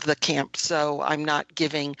the camp, so I'm not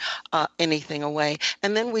giving anything away.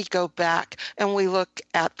 And then we go back and we look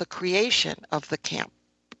at the creation of the camp.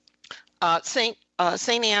 St.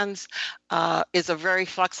 Anne's is a very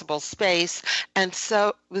flexible space, and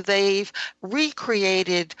so they've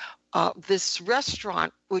recreated this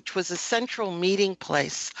restaurant, which was a central meeting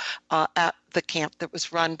place at the camp that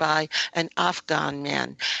was run by an Afghan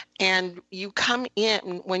man. And you come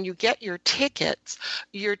in, when you get your tickets,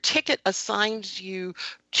 your ticket assigns you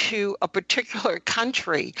to a particular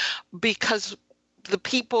country, because the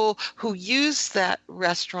people who used that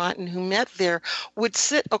restaurant and who met there would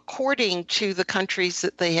sit according to the countries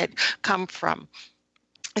that they had come from.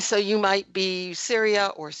 So you might be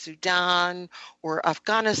Syria or Sudan or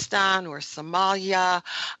Afghanistan or Somalia,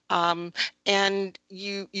 and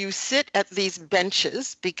you sit at these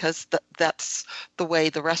benches because that's the way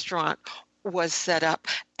the restaurant was set up,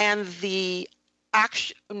 and the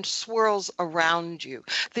action swirls around you.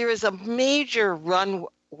 There is a major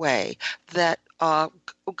runway that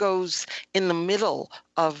goes in the middle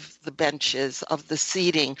of the benches, of the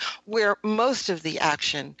seating, where most of the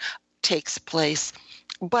action takes place.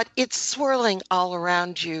 But it's swirling all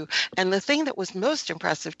around you. And the thing that was most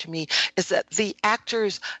impressive to me is that the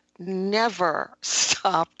actors never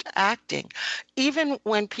stopped acting. Even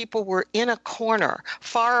when people were in a corner,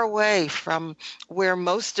 far away from where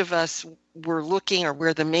most of us were looking or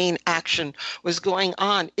where the main action was going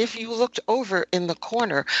on, if you looked over in the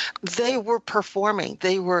corner, they were performing,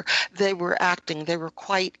 they were acting, they were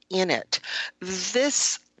quite in it.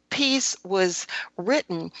 This piece was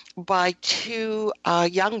written by two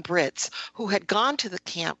young Brits who had gone to the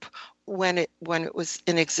camp when it was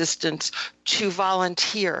in existence to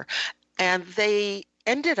volunteer, and they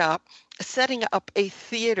ended up setting up a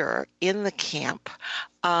theater in the camp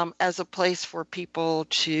as a place for people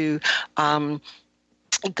to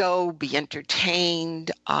go, be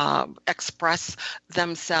entertained, express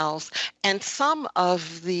themselves. And some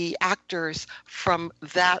of the actors from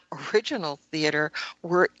that original theater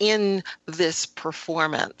were in this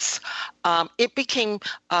performance. It became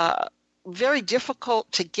very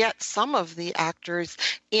difficult to get some of the actors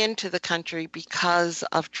into the country because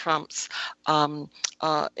of Trump's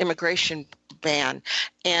immigration ban,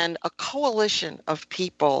 and a coalition of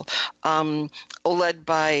people led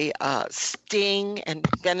by Sting and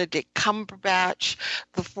Benedict Cumberbatch,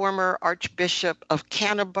 the former Archbishop of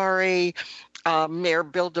Canterbury, Mayor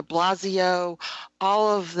Bill de Blasio,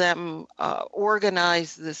 all of them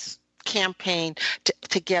organized this campaign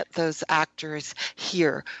to get those actors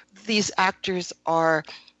here. These actors are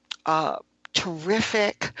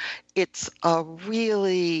terrific. It's a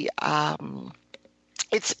really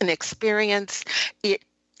it's an experience. It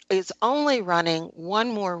is only running one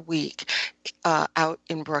more week out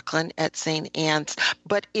in Brooklyn at St. Anne's,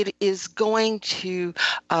 but it is going to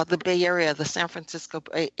the Bay Area, the San Francisco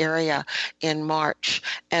Bay Area in March.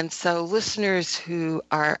 And so listeners who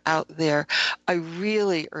are out there, I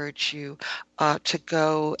really urge you to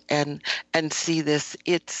go and see this.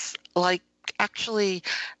 It's like actually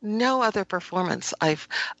no other performance I've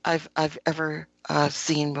ever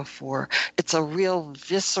seen before. It's a real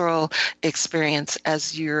visceral experience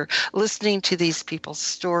as you're listening to these people's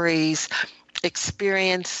stories,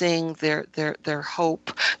 experiencing their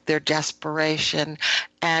hope, their desperation,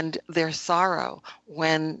 and their sorrow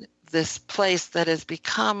when this place that has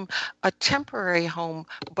become a temporary home,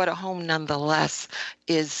 but a home nonetheless,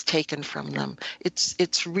 is taken from them.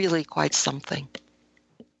 It's really quite something.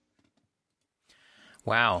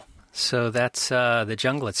 Wow. So that's The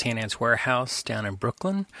Jungle at St. Anne's Warehouse down in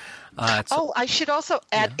Brooklyn. I should also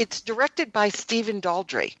add, it's directed by Stephen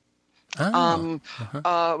Daldry.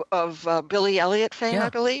 Of Billy Elliot fame, I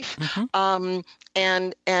believe. Mm-hmm.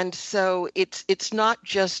 And so it's not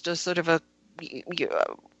just a sort of a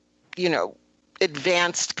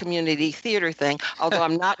advanced community theater thing, although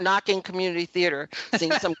I'm not knocking community theater,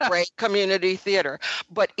 seeing some great community theater,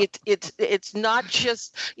 but it's not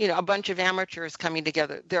just a bunch of amateurs coming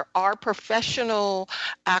together. There are professional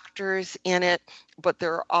actors in it, but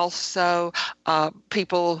there are also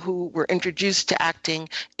people who were introduced to acting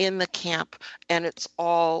in the camp, and it's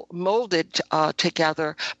all molded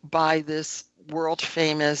together by this world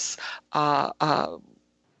famous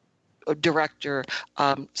director,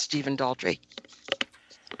 Stephen Daldry.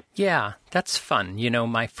 Yeah, that's fun.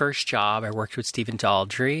 My first job, I worked with Stephen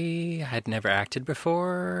Daldry. I had never acted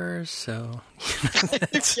before, so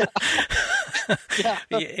it's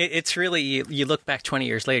really, you look back 20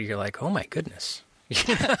 years later, you're like, oh my goodness.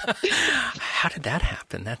 How did that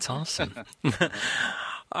happen? That's awesome.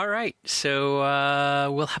 All right, so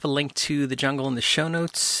we'll have a link to The Jungle in the show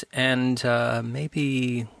notes, and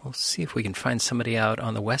maybe we'll see if we can find somebody out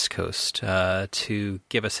on the West Coast to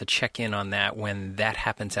give us a check-in on that when that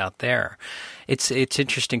happens out there. It's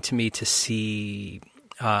interesting to me to see.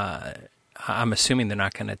 I'm assuming they're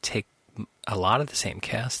not going to take a lot of the same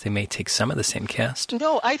cast. They may take some of the same cast.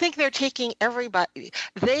 No, I think they're taking everybody.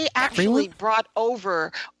 They actually brought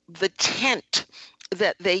over the tent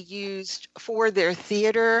that they used for their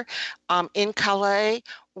theater in Calais.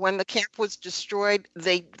 When the camp was destroyed,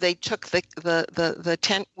 they took the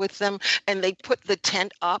tent with them, and they put the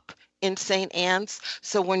tent up in St. Anne's.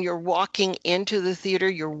 So when you're walking into the theater,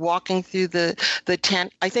 you're walking through the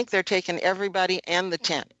tent. I think they're taking everybody and the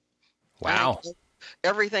tent. Wow. And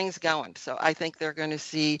everything's going. So I think they're going to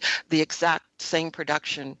see the exact same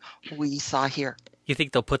production we saw here. You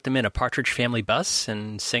think they'll put them in a Partridge Family bus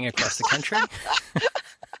and sing across the country?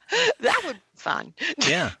 That would be fun.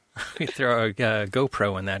 Yeah. We throw a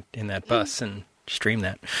GoPro in that bus and stream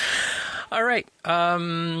that. All right.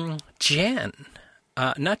 Jenna.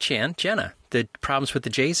 The problems with the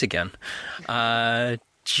J's again.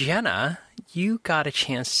 Jenna, you got a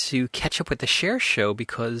chance to catch up with the Cher show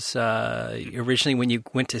because originally when you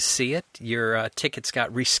went to see it, your tickets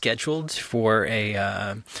got rescheduled for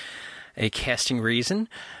a casting reason.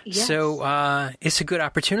 Yes. So it's a good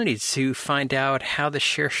opportunity to find out how the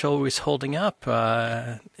Cher show was holding up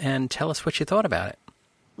and tell us what you thought about it.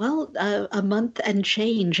 Well, a month and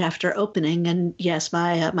change after opening, and yes,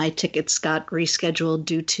 my tickets got rescheduled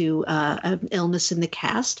due to an illness in the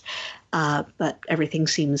cast, but everything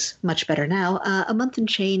seems much better now. A month and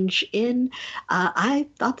change in, I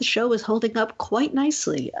thought the show was holding up quite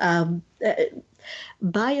nicely.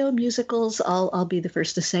 Bio musicals, I'll be the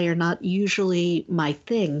first to say, are not usually my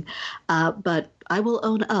thing, but I will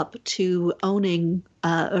own up to owning.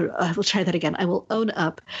 I will try that again. I will own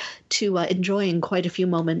up to enjoying quite a few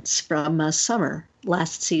moments from Summer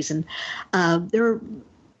last season.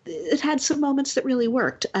 It had some moments that really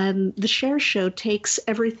worked, and the Cher show takes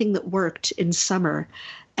everything that worked in Summer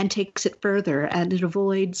and takes it further, and it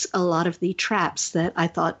avoids a lot of the traps that I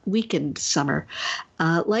thought weakened Summer.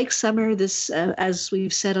 Like Summer, this, as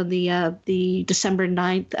we've said on the December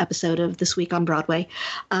 9th episode of This Week on Broadway,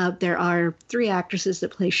 there are 3 actresses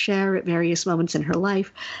that play Cher at various moments in her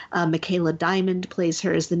life. Michaela Diamond plays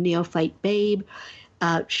her as the neophyte babe.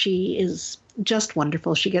 She is just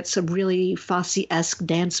wonderful. She gets some really Fosse-esque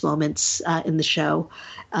dance moments in the show.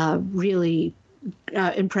 Really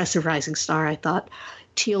impressive rising star, I thought.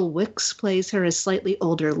 Teal Wicks plays her as slightly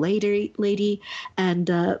older lady. And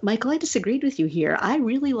Michael, I disagreed with you here. I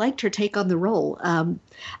really liked her take on the role.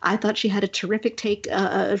 I thought she had a terrific take,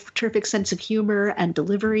 a terrific sense of humor and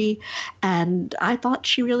delivery. And I thought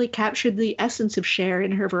she really captured the essence of Cher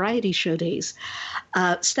in her variety show days.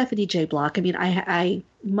 Stephanie J. Block, I mean, I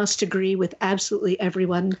must agree with absolutely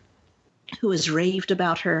everyone who has raved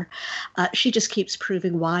about her. She just keeps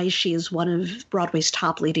proving why she is one of Broadway's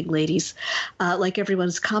top leading ladies. Like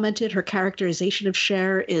everyone's commented, her characterization of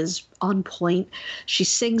Cher is on point. She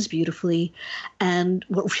sings beautifully. And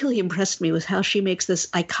what really impressed me was how she makes this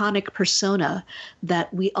iconic persona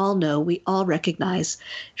that we all know, we all recognize.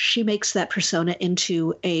 She makes that persona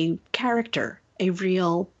into a character, a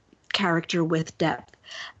real character with depth.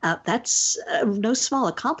 That's no small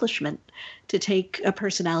accomplishment to take a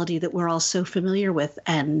personality that we're all so familiar with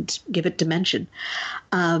and give it dimension.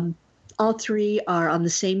 All 3 are on the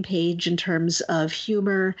same page in terms of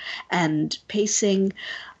humor and pacing,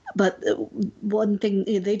 but one thing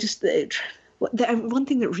one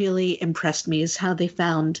thing that really impressed me is how they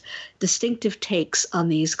found distinctive takes on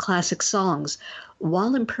these classic songs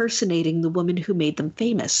while impersonating the woman who made them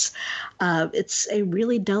famous. It's a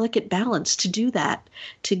really delicate balance to do that,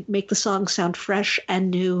 to make the songs sound fresh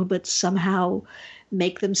and new, but somehow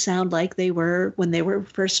make them sound like they were when they were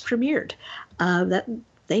first premiered. That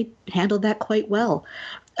they handled that quite well.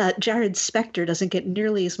 Jared Spector doesn't get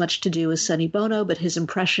nearly as much to do as Sonny Bono, but his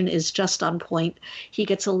impression is just on point. He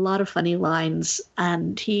gets a lot of funny lines,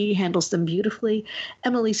 and he handles them beautifully.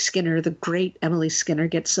 Emily Skinner, the great Emily Skinner,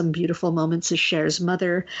 gets some beautiful moments as Cher's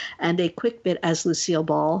mother, and a quick bit as Lucille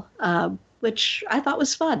Ball, which I thought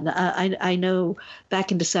was fun. I know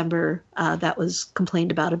back in December that was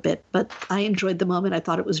complained about a bit, but I enjoyed the moment. I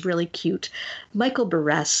thought it was really cute. Michael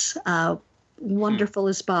Buress, wonderful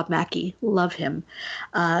as Bob Mackie. Love him.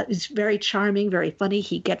 He's very charming, very funny.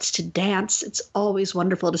 He gets to dance. It's always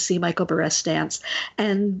wonderful to see Michael Buress dance.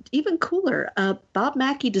 And even cooler, Bob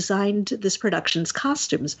Mackie designed this production's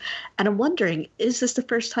costumes. And I'm wondering, is this the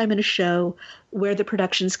first time in a show where the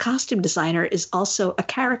production's costume designer is also a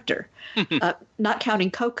character? Not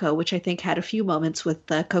counting Coco, which I think had a few moments with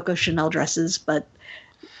Coco Chanel dresses, but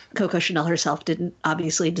Coco Chanel herself didn't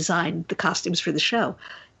obviously design the costumes for the show.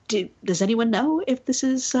 Does anyone know if this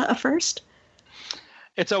is a first?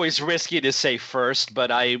 It's always risky to say first,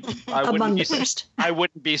 but I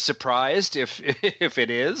wouldn't be surprised if it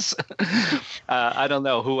is. I don't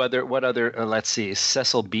know what other. Let's see,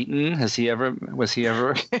 Cecil Beaton. Was he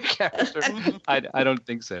ever a character? I don't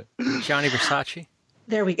think so. Johnny Versace.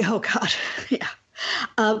 There we go. Oh, God, yeah.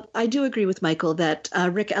 I do agree with Michael that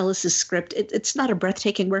Rick Ellis's script, it's not a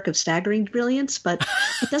breathtaking work of staggering brilliance, but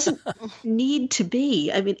it doesn't need to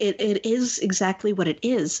be. I mean, it is exactly what it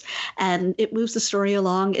is, and it moves the story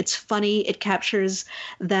along. It's funny. It captures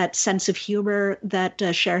that sense of humor that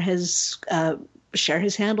Cher has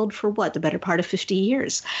handled for the better part of 50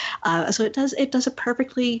 years. So it does a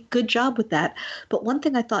perfectly good job with that. But one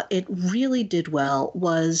thing I thought it really did well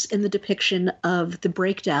was in the depiction of the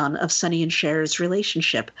breakdown of Sonny and Cher's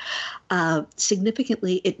relationship.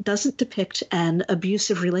 Significantly, it doesn't depict an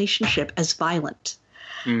abusive relationship as violent.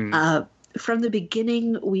 From the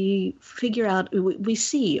beginning, we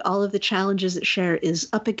see all of the challenges that Cher is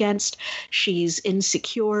up against. She's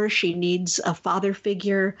insecure. She needs a father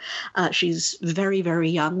figure. She's very, very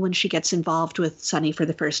young when she gets involved with Sonny for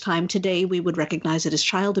the first time. Today, we would recognize it as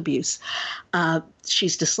child abuse.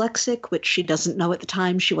 She's dyslexic, which she doesn't know at the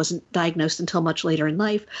time. She wasn't diagnosed until much later in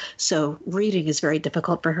life. So reading is very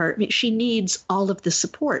difficult for her. I mean, she needs all of the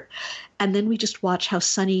support. And then we just watch how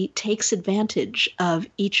Sonny takes advantage of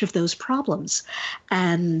each of those problems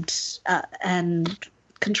and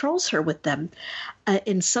controls her with them.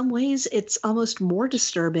 In some ways, it's almost more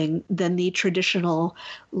disturbing than the traditional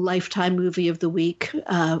Lifetime movie of the week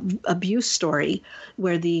abuse story,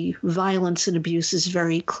 where the violence and abuse is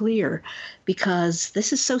very clear, because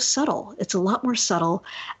this is so subtle. It's a lot more subtle,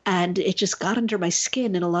 and it just got under my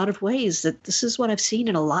skin in a lot of ways. That this is what I've seen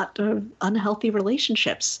in a lot of unhealthy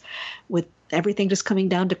relationships, with everything just coming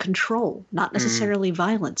down to control, not necessarily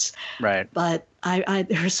violence. Right. But there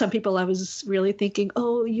are some people I was really thinking,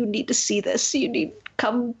 oh, you need to see this. You need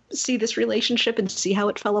come see this relationship and see how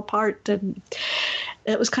it fell apart. And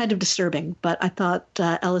it was kind of disturbing, but I thought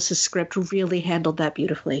Ellis's script really handled that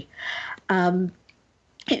beautifully.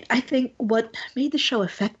 I think what made the show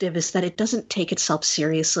effective is that it doesn't take itself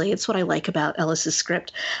seriously. It's what I like about Ellis's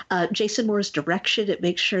script. Jason Moore's direction, it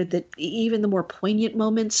makes sure that even the more poignant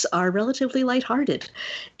moments are relatively lighthearted.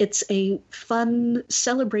 It's a fun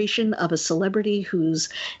celebration of a celebrity who's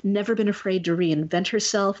never been afraid to reinvent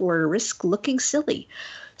herself or risk looking silly.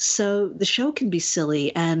 So the show can be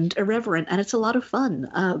silly and irreverent, and it's a lot of fun.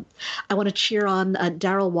 I want to cheer on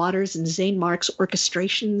Daryl Waters and Zayn Mark's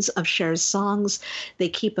orchestrations of Cher's songs. They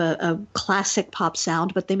keep a classic pop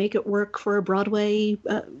sound, but they make it work for a Broadway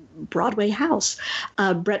house.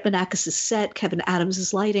 Brett Manakis' set, Kevin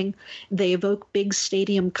Adams' lighting, they evoke big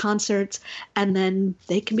stadium concerts, and then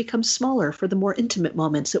they can become smaller for the more intimate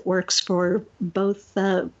moments. It works for both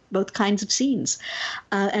kinds of scenes.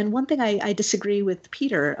 And one thing I disagree with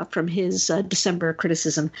Peter from his December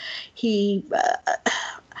criticism,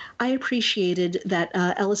 I appreciated that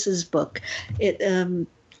Ellis's book,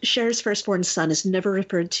 Cher's firstborn son is never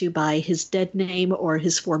referred to by his dead name or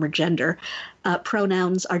his former gender.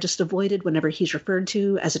 Pronouns are just avoided whenever he's referred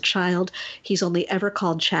to as a child. He's only ever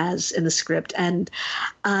called Chaz in the script. And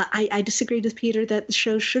I disagreed with Peter that the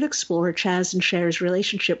show should explore Chaz and Cher's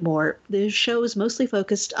relationship more. The show is mostly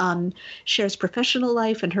focused on Cher's professional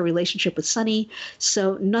life and her relationship with Sonny.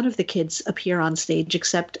 So none of the kids appear on stage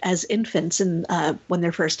except as infants and when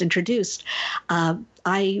they're first introduced.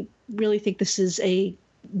 I really think this is a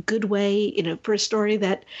good way, for a story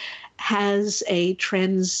that has a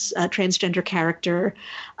transgender character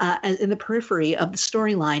in the periphery of the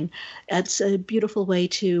storyline. It's a beautiful way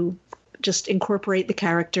to just incorporate the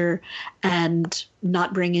character and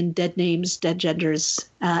not bring in dead names, dead genders,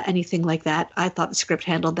 anything like that. I thought the script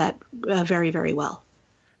handled that very, very well.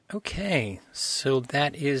 Okay, so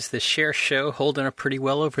that is the Cher show, holding up pretty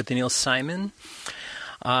well over the Neil Simon.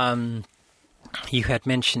 You had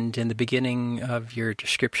mentioned in the beginning of your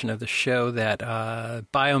description of the show that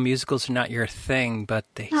biomusicals are not your thing, but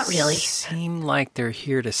they not really seem like they're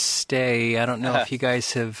here to stay. I don't know if you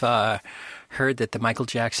guys have heard that the Michael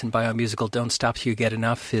Jackson biomusical Don't Stop Till You Get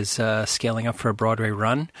Enough is scaling up for a Broadway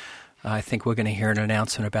run. I think we're going to hear an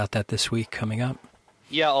announcement about that this week coming up.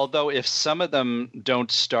 Yeah, although if some of them don't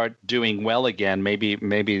start doing well again, maybe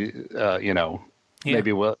maybe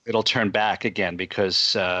it'll turn back again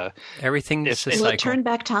because everything is will it turn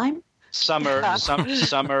back time? Summer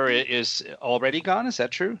is already gone. Is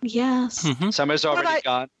that true? Yes, Summer's already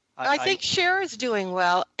gone. I think Cher is doing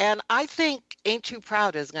well, and I think Ain't Too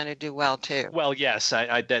Proud is going to do well too. Well, yes,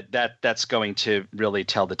 that's going to really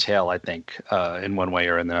tell the tale, I think, in one way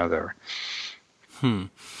or another.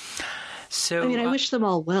 So I wish them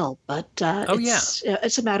all well, but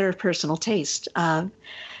it's a matter of personal taste.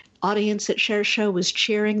 Audience at Cher's show was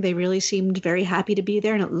cheering. They really seemed very happy to be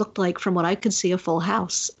there, and it looked like, from what I could see, a full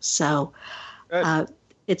house. So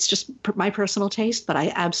it's just my personal taste, but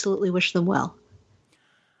I absolutely wish them well.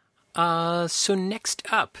 So next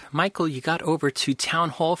up, Michael, you got over to Town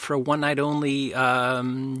Hall for a one-night-only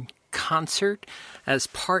concert as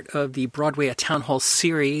part of the Broadway at Town Hall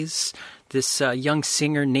series. This young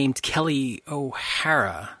singer named Kelly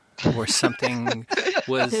O'Hara or something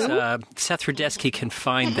was Seth Rudetsky can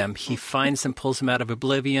find them. He finds them, pulls them out of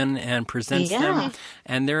oblivion, and presents them,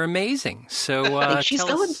 and they're amazing. So she's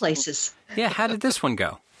going places. Yeah, how did this one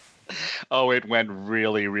go? Oh, it went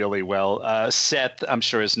really, really well. Seth, I'm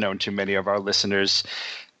sure, is known to many of our listeners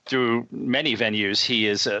through many venues. He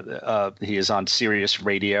is on Sirius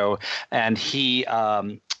Radio, and he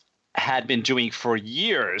had been doing for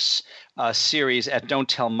years a series at Don't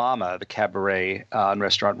Tell Mama, the cabaret on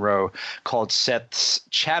Restaurant Row, called Seth's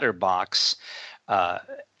Chatterbox.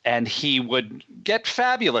 And he would get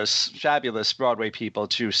fabulous Broadway people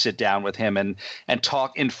to sit down with him and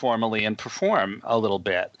talk informally and perform a little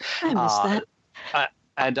bit. I miss that.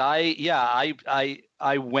 And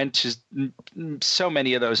I went to so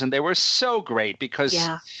many of those, and they were so great because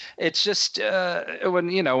it's just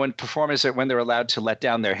when performers when they're allowed to let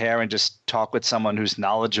down their hair and just talk with someone who's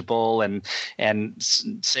knowledgeable and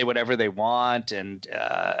say whatever they want, and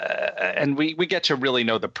we get to really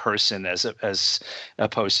know the person as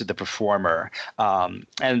opposed to the performer,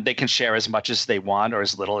 and they can share as much as they want or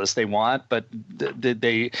as little as they want, but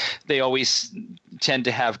they always tend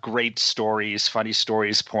to have great stories, funny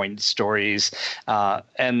stories, poignant stories.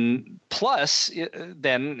 And plus,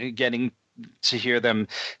 then getting to hear them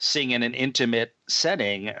sing in an intimate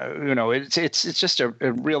setting, it's just a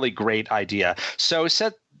really great idea. So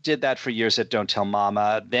Seth did that for years at Don't Tell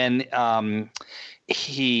Mama. Then I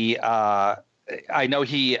know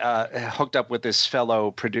he hooked up with this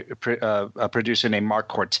fellow producer named Mark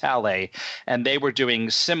Cortale, and they were doing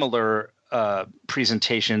similar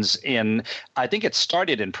presentations in, I think it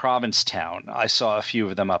started in Provincetown. I saw a few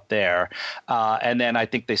of them up there. And then I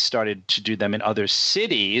think they started to do them in other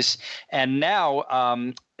cities. And now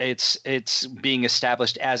it's being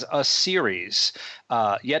established as a series,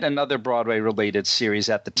 yet another Broadway-related series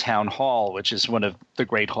at the Town Hall, which is one of the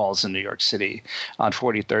great halls in New York City on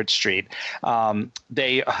 43rd Street.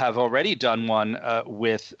 They have already done one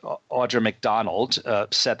with Audra McDonald.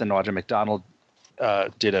 Seth and Audra McDonald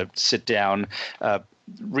did a sit down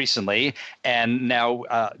recently, and now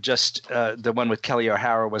just the one with Kelly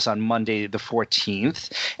O'Hara was on Monday the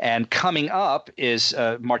 14th, and coming up is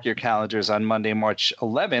mark your calendars on Monday March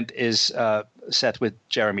 11th is Seth with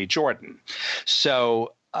Jeremy Jordan.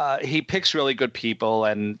 So he picks really good people,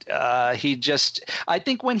 and I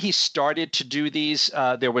think when he started to do these,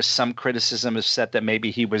 there was some criticism of Seth that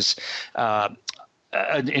maybe he was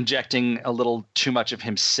injecting a little too much of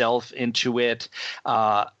himself into it.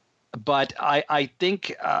 But I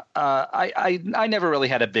think I never really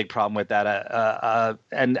had a big problem with that.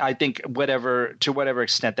 And I think to whatever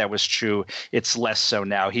extent that was true, it's less so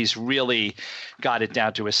now. He's really got it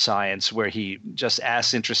down to a science where he just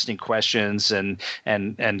asks interesting questions and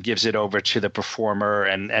gives it over to the performer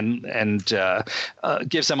and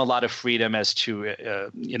gives them a lot of freedom as to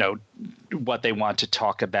what they want to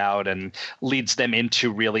talk about, and leads them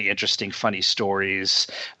into really interesting, funny stories.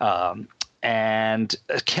 And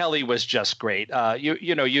Kelly was just great.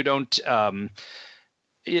 You don't.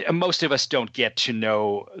 Most of us don't get to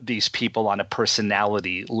know these people on a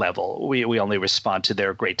personality level. We only respond to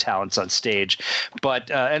their great talents on stage, but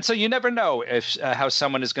and so you never know if how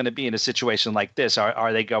someone is going to be in a situation like this.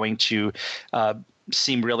 Are they going to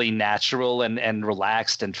seem really natural and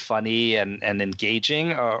relaxed and funny and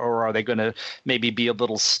engaging, or are they going to maybe be a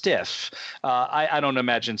little stiff? I don't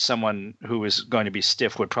imagine someone who is going to be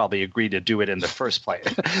stiff would probably agree to do it in the first place.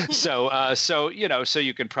 So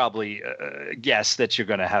you can probably guess that you're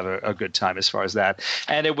going to have a good time as far as that.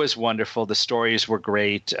 And it was wonderful. The stories were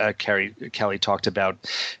great. Kelly talked about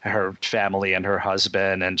her family and her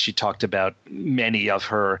husband, and she talked about many of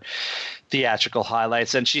her theatrical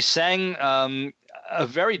highlights, and she sang a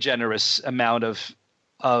very generous amount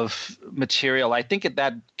of material. I think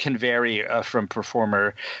that can vary from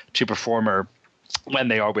performer to performer when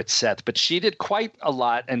they are with Seth, but she did quite a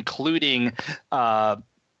lot, including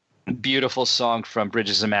beautiful song from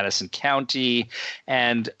Bridges in Madison County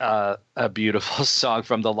and a beautiful song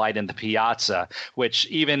from The Light in the Piazza, which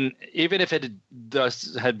even if it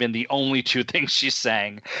had been the only two things she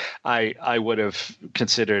sang, I would have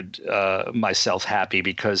considered myself happy,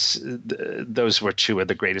 because those were two of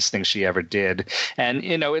the greatest things she ever did. And,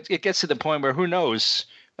 it gets to the point where who knows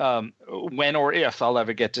when or if I'll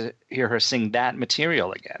ever get to hear her sing that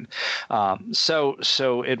material again. So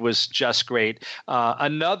it was just great.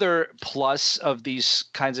 Another plus of these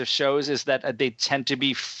kinds of shows is that they tend to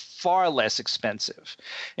be far less expensive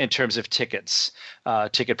in terms of ticket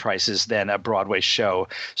prices than a Broadway show.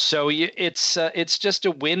 So it's just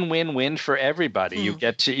a win-win-win for everybody. You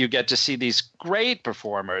get to see these great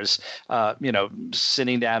performers,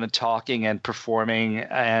 sitting down and talking and performing,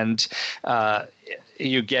 and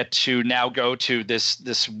you get to now go to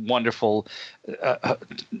this wonderful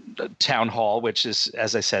town hall, which is,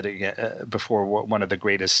 as I said before, one of the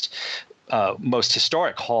greatest, most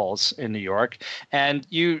historic halls in New York, and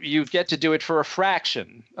you get to do it for a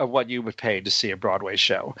fraction of what you would pay to see a Broadway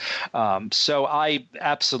show. So I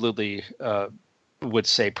absolutely would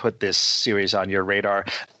say put this series on your radar.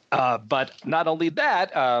 But not only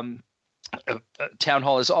that, Town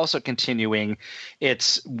Hall is also continuing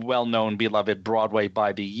its well-known, beloved Broadway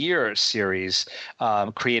by the Year series,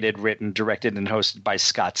 created, written, directed, and hosted by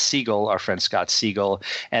Scott Siegel, our friend Scott Siegel.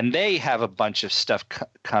 And they have a bunch of stuff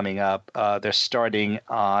coming up. They're starting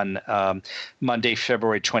on Monday,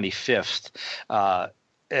 February 25th,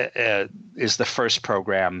 is the first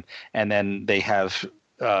program. And then they have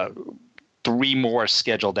 3 more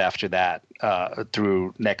scheduled after that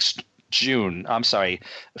through next June. I'm sorry,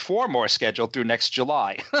 4 more scheduled through next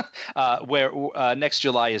July, where next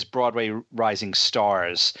July is Broadway Rising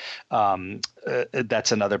Stars.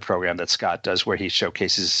 That's another program that Scott does where he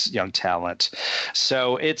showcases young talent.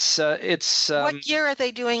 So it's what year are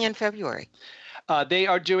they doing in February? They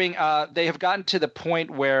are doing. They have gotten to the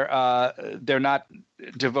point where they're not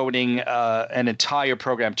devoting an entire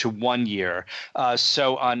program to 1 year.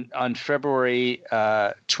 So on February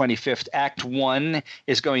 25th, Act 1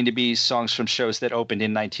 is going to be songs from shows that opened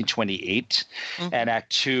in 1928, and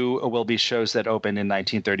Act 2 will be shows that opened in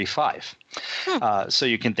 1935. So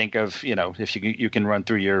you can think of, if you can run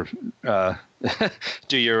through your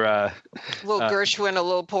do your little Gershwin, a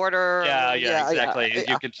little Porter. Yeah, exactly.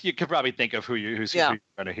 Yeah. You could probably think of who's who you're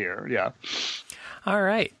going to hear. Yeah. All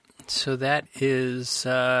right. So that is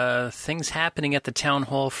things happening at the Town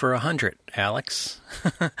Hall for 100, Alex.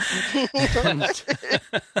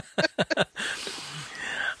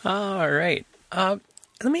 All right. Let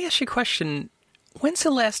me ask you a question. When's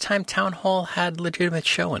the last time Town Hall had legitimate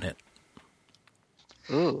show in it?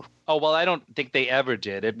 Ooh. Oh, well, I don't think they ever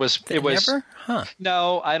did. It was never? Huh.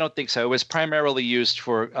 No, I don't think so. It was primarily used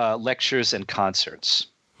for lectures and concerts.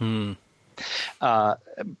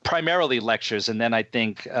 Primarily lectures, and then I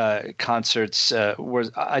think concerts were,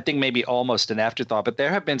 I think, maybe almost an afterthought. But there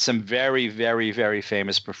have been some very, very, very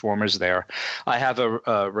famous performers there. I have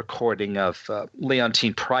a recording of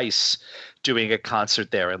Leontine Price doing a concert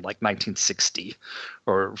there in like 1960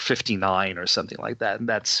 or 59 or something like that, and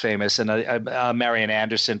that's famous. And Marian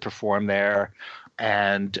Anderson performed there,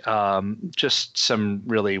 and just some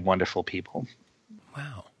really wonderful people.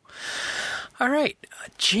 Wow. All right,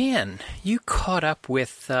 Jan, you caught up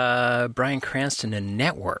with Bryan Cranston and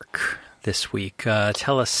Network this week.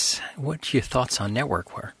 Tell us what your thoughts on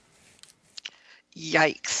Network were.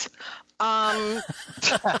 Yikes.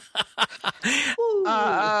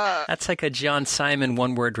 That's like a John Simon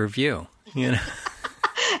one-word review,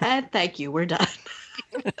 And thank you, we're done.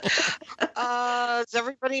 As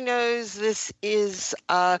everybody knows, this is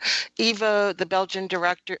Eva, the Belgian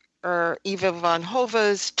director, Eva van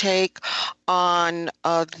Hove's take on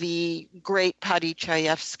the great Paddy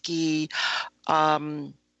Chayefsky,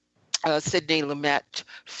 Sidney Lumet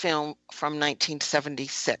film from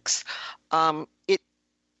 1976.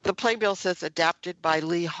 The playbill says adapted by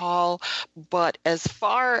Lee Hall, but as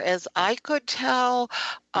far as I could tell,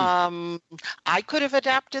 I could have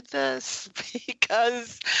adapted this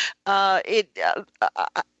because I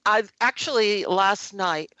actually last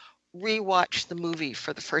night rewatched the movie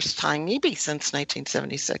for the first time, maybe since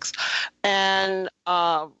 1976, and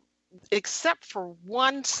except for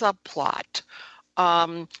one subplot,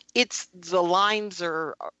 it's the lines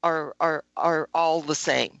are all the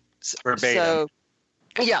same. Verbatim. So,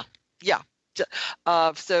 yeah.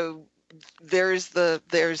 So there's the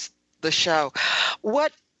show.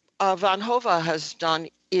 What Van Hove has done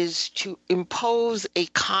is to impose a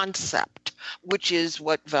concept, which is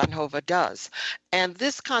what Van Hove does. And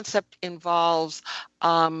this concept involves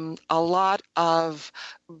a lot of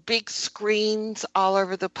big screens all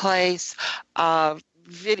over the place,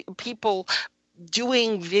 people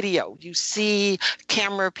doing video. You see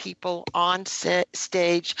camera people on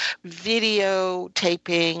stage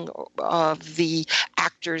videotaping the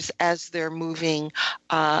actors as they're moving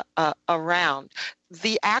around.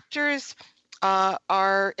 The actors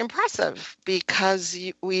are impressive because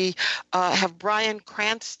we have Bryan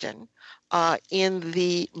Cranston in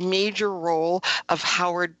the major role of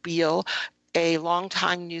Howard Beale, a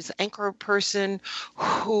longtime news anchor person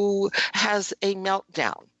who has a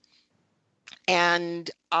meltdown. And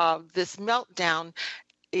this meltdown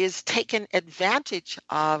is taken advantage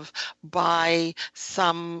of by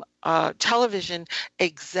some television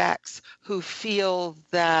execs who feel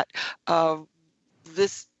that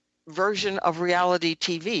this version of reality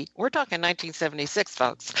TV, we're talking 1976,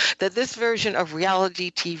 folks, that this version of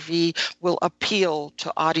reality TV will appeal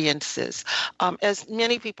to audiences. As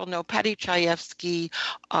many people know, Patty Chayefsky,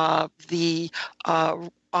 the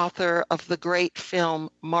author of the great film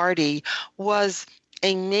Marty, was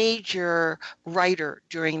a major writer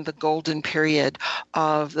during the golden period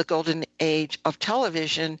of the golden age of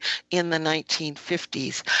television in the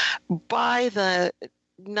 1950s. By the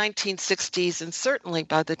 1960s, and certainly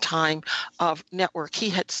by the time of network, he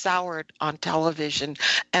had soured on television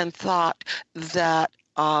and thought that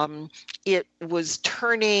it was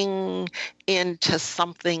turning into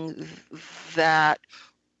something that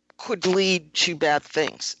could lead to bad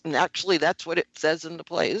things. And actually, that's what it says in the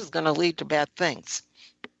play. This is going to lead to bad things.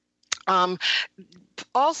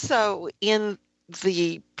 Also, in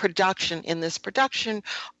this production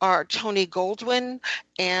are Tony Goldwyn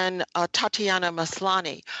and Tatiana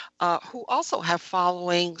Maslany, who also have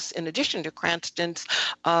followings in addition to Cranston's.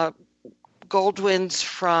 Goldwyn's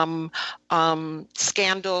from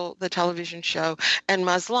Scandal, the television show, and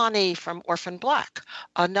Maslany from Orphan Black,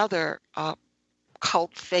 another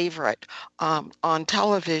cult favorite on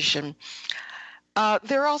television.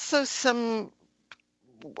 There are also some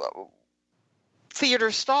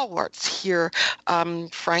theater stalwarts here,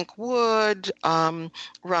 Frank Wood,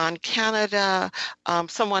 Ron Canada,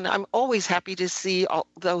 someone I'm always happy to see,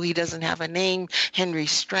 although he doesn't have a name, Henry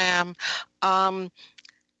Stram.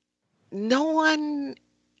 No one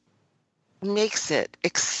makes it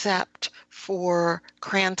except for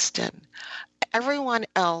Cranston. Everyone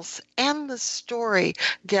else and the story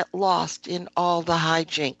get lost in all the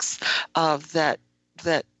hijinks of that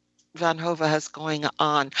Van Hove has going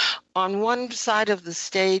on. On one side of the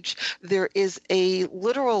stage, there is a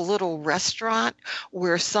literal little restaurant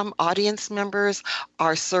where some audience members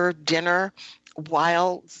are served dinner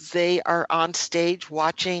while they are on stage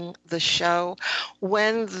watching the show.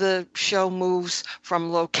 When the show moves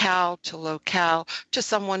from locale to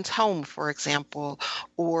someone's home, for example,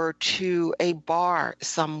 or to a bar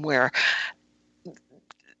somewhere,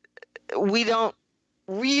 we don't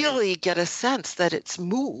really get a sense that it's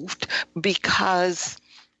moved because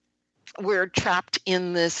we're trapped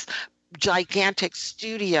in this gigantic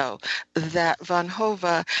studio that Van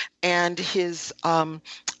Hove and his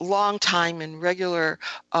longtime and regular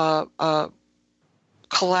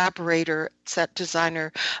collaborator, set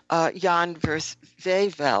designer Jan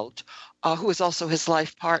Versveveld, who is also his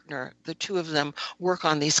life partner. The two of them work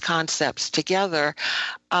on these concepts together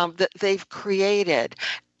that they've created.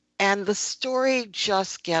 And the story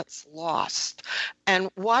just gets lost.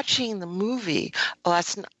 And watching the movie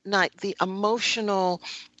last night, the emotional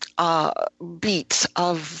beats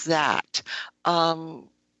of that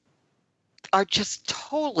are just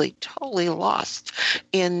totally lost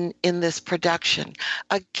in this production.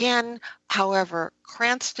 Again, however,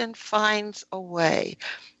 Cranston finds a way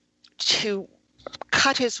to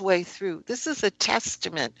cut his way through. This is a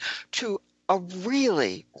testament to a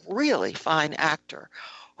really, really fine actor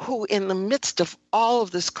who, in the midst of all of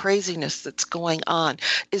this craziness that's going on,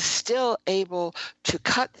 is still able to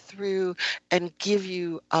cut through and give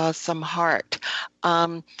you some heart.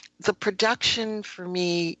 The production for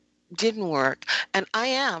me didn't work, and I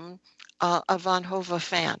am a Van Hove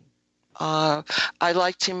fan. I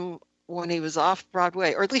liked him when he was off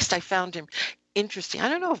Broadway, or at least I found him interesting. I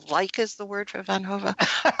don't know if like is the word for Van Hove.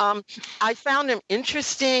 I found him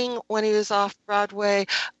interesting when he was off Broadway.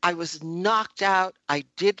 I was knocked out. I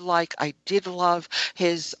did love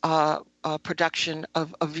his production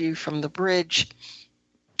of A View from the Bridge.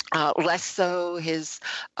 Less so his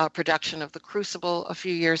production of The Crucible a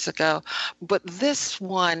few years ago. But this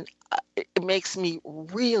one, it makes me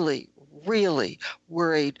really, really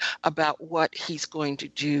worried about what he's going to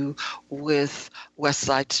do with West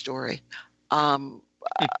Side Story.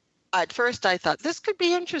 At first I thought this could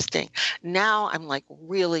be interesting. Now I'm like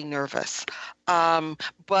really nervous.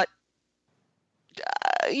 But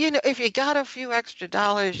if you got a few extra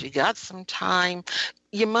dollars, you got some time,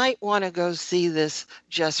 you might want to go see this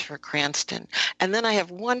just for Cranston. And then I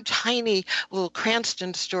have one tiny little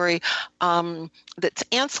Cranston story that's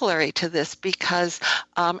ancillary to this, because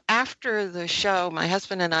after the show, my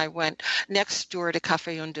husband and I went next door to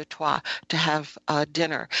Café Un Deux Trois to have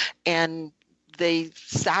dinner. And they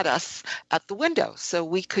sat us at the window so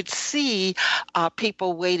we could see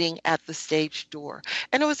people waiting at the stage door.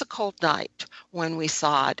 And it was a cold night when we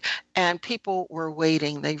saw it, and people were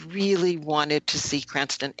waiting. They really wanted to see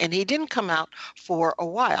Cranston, and he didn't come out for a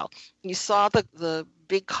while. You saw the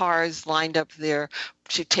big cars lined up there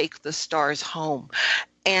to take the stars home.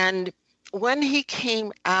 And when he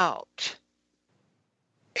came out,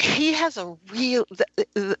 he has a real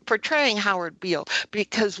portraying Howard Beale,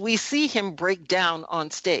 because we see him break down on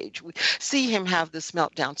stage. We see him have this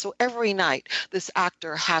meltdown. So every night, this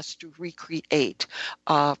actor has to recreate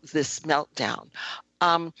this meltdown.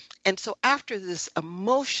 And so after this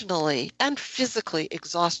emotionally and physically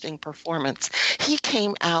exhausting performance, he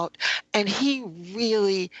came out and he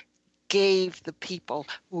really gave the people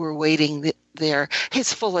who were waiting there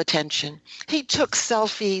his full attention. He took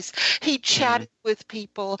selfies. He chatted with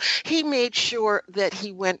people. He made sure that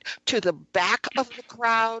he went to the back of the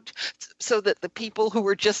crowd so that the people who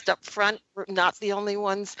were just up front were not the only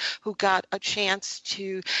ones who got a chance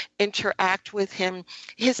to interact with him.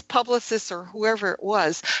 His publicist or whoever it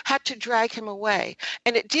was had to drag him away.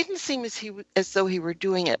 And it didn't seem as though he were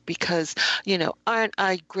doing it because, aren't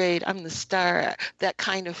I great? I'm the star, that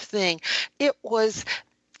kind of thing.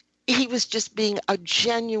 He was just being a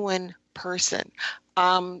genuine person.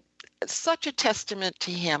 Such a testament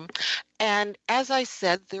to him. And as I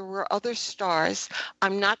said, there were other stars.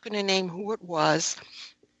 I'm not going to name who it was.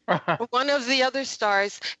 One of the other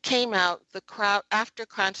stars came out. The crowd, after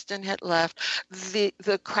Cranston had left,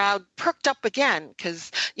 the crowd perked up again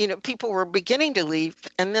because, people were beginning to leave.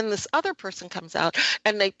 And then this other person comes out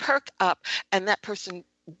and they perk up, and that person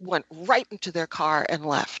went right into their car and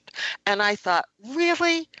left. And I thought,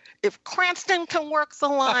 really? If Cranston can work the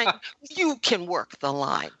line, you can work the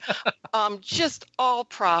line. Just all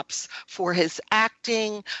props for his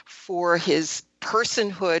acting, for his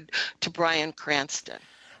personhood to Bryan Cranston.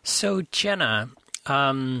 So, Jenna,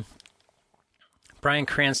 Bryan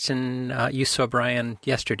Cranston, you saw Bryan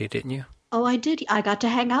yesterday, didn't you? Oh, I did. I got to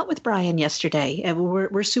hang out with Bryan yesterday. And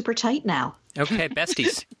we're super tight now. Okay,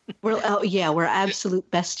 besties. We're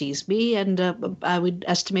absolute besties. Me and I would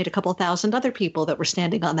estimate a couple thousand other people that were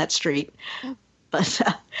standing on that street. But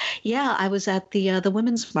I was at the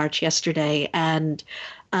Women's March yesterday, and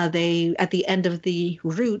they, at the end of the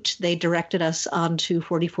route, they directed us onto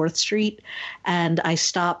 44th Street, and I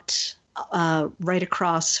stopped right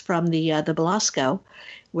across from the Belasco,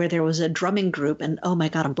 where there was a drumming group, and oh my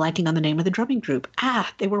God, I'm blanking on the name of the drumming group.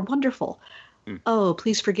 They were wonderful. Oh,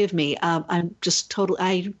 please forgive me. I'm just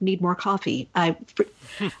I need more coffee. I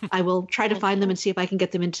will try to find them and see if I can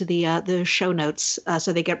get them into the show notes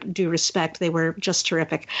so they get due respect. They were just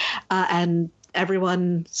terrific. And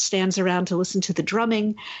everyone stands around to listen to the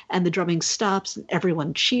drumming, and the drumming stops, and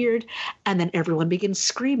everyone cheered, and then everyone begins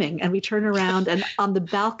screaming. And we turn around, and on the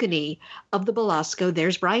balcony of the Belasco,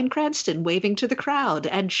 there's Bryan Cranston waving to the crowd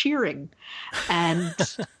and cheering. And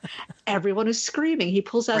everyone is screaming. He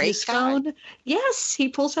pulls out his phone. Yes, he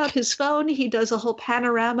pulls out his phone. He does a whole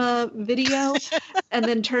panorama video and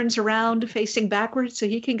then turns around facing backwards so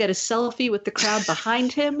he can get a selfie with the crowd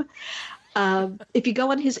behind him. If you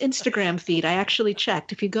go on his Instagram feed, I actually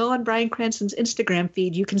checked. If you go on Bryan Cranston's Instagram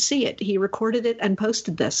feed, you can see it. He recorded it and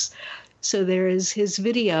posted this. So there is his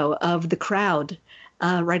video of the crowd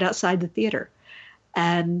right outside the theater.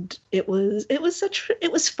 And it was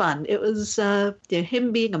fun. It was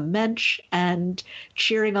him being a mensch and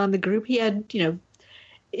cheering on the group. He had,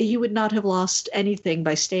 he would not have lost anything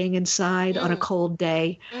by staying inside on a cold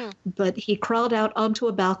day, but he crawled out onto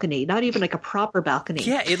a balcony, not even like a proper balcony.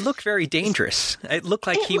 Yeah, it looked very dangerous. It looked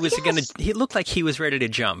like he looked like he was ready to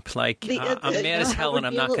jump. Like, I'm mad as hell and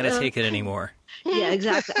I'm not going to take it anymore. Yeah,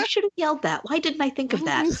 exactly. I should have yelled that. Why didn't I think of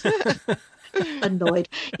that? Annoyed.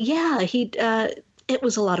 Yeah, it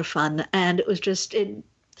was a lot of fun, and it was just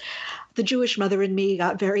the Jewish mother in me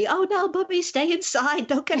got very, oh no, Bubby, stay inside.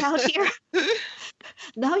 Don't get out here.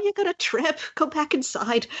 No, you're going to trip. Go back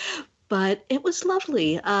inside. But it was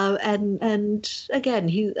lovely. And again,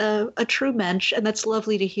 he a true mensch. And that's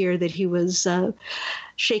lovely to hear that he was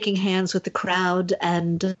shaking hands with the crowd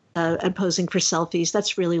and posing for selfies.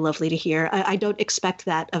 That's really lovely to hear. I don't expect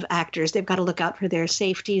that of actors. They've got to look out for their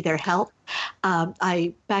safety, their health.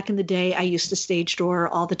 Back in the day, I used to stage door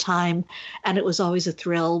all the time, and it was always a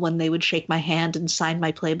thrill when they would shake my hand and sign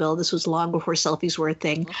my playbill. This was long before selfies were a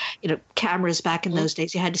thing. Cameras back in those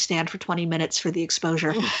days, you had to stand for 20 minutes for the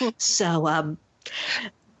exposure. So, I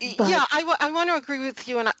want to agree with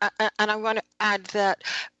you, and I want to add that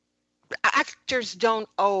actors don't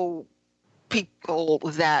owe people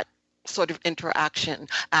that sort of interaction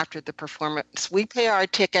after the performance. We pay our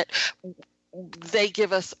ticket. They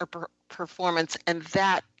give us a performance, and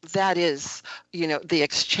that is, the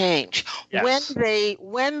exchange. Yes.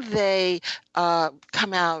 When they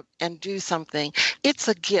come out and do something, it's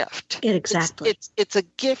a gift. Exactly. It's a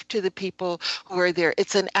gift to the people who are there.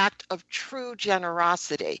 It's an act of true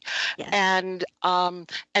generosity. Yes. And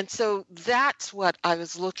so that's what I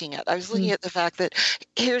was looking at. I was looking at the fact that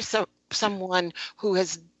here's someone who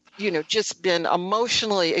has just been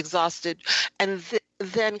emotionally exhausted, and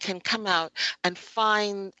then can come out and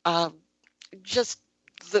find just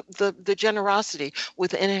the generosity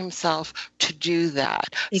within himself to do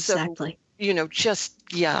that. Exactly. So,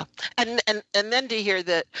 and then to hear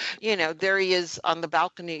that there he is on the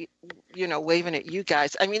balcony waving at you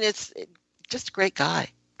guys. I mean, it's just a great guy.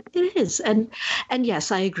 It is. And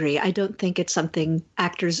yes, I agree. I don't think it's something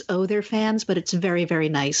actors owe their fans, but it's very, very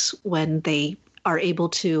nice when they are able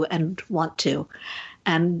to and want to.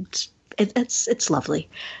 And it's lovely.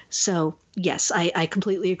 So yes, I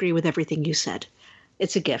completely agree with everything you said.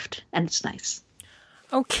 It's a gift and it's nice.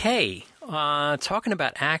 Okay. Talking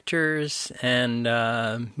about actors and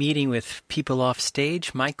meeting with people off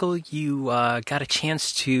stage, Michael, you got a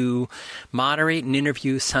chance to moderate and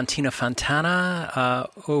interview Santino Fontana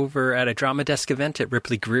over at a Drama Desk event at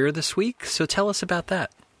Ripley Greer this week. So tell us about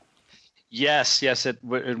that. Yes, it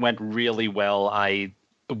went really well. I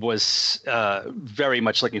was very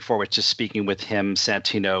much looking forward to speaking with him.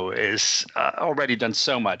 Santino is already done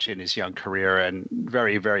so much in his young career and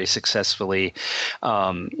very, very successfully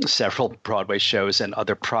several Broadway shows and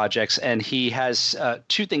other projects. And he has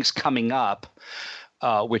two things coming up,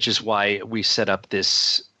 which is why we set up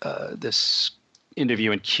this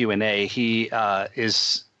interview and Q&A. He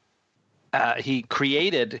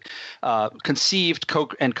created, conceived,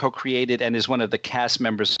 co-created, and is one of the cast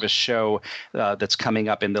members of a show that's coming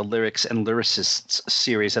up in the Lyrics and Lyricists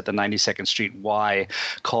series at the 92nd Street Y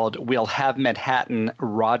called We'll Have Manhattan,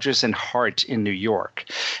 Rogers and Hart in New York.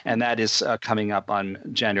 And that is coming up on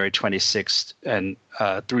January 26th and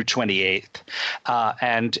through 28th.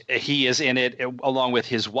 And he is in it along with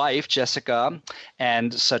his wife, Jessica,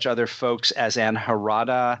 and such other folks as Ann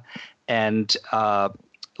Harada and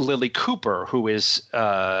Lily Cooper, who is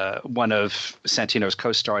one of Santino's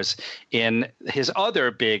co-stars in his other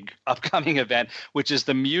big upcoming event, which is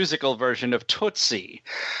the musical version of Tootsie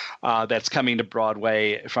that's coming to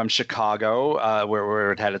Broadway from Chicago,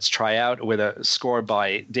 where it had its tryout, with a score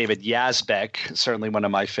by David Yazbek, certainly one of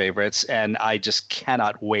my favorites. And I just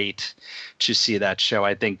cannot wait to see that show.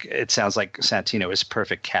 I think it sounds like Santino is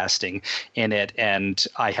perfect casting in it, and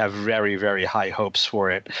I have very, very high hopes for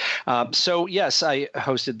it. So yes, I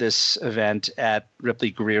hosted this event at Ripley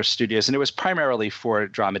Greer Studios, and it was primarily for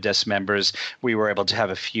Drama Desk members. We were able to have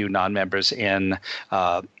a few non-members in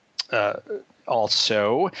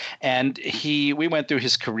also, and we went through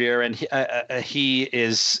his career, and he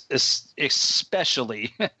is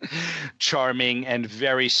especially charming and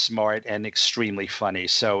very smart and extremely funny.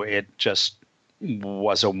 So it just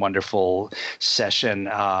was a wonderful session,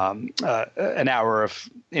 an hour of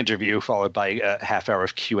interview followed by a half hour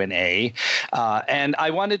of Q&A. And I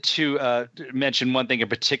wanted to mention one thing in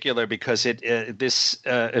particular, because this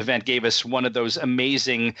event gave us one of those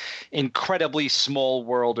amazing, incredibly small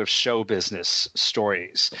world of show business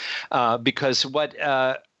stories. Because what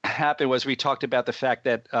happened was, we talked about the fact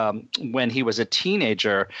that when he was a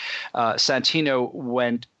teenager, Santino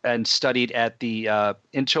went and studied at the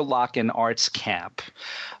Interlochen Arts Camp.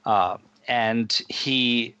 And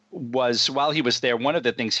while he was there, one of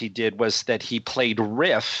the things he did was that he played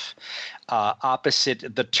riff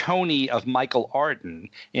opposite the Tony of Michael Arden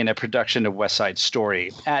in a production of West Side Story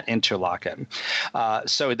at Interlochen.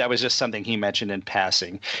 So that was just something he mentioned in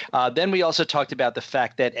passing. Then we also talked about the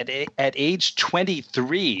fact that at age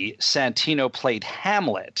 23, Santino played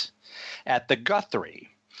Hamlet at the Guthrie.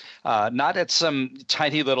 Not at some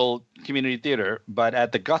tiny little community theater, but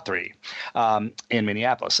at the Guthrie in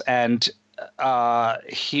Minneapolis. And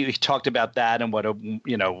he talked about that and what an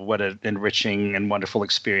enriching and wonderful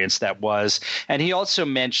experience that was. And he also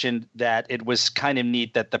mentioned that it was kind of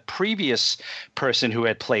neat that the previous person who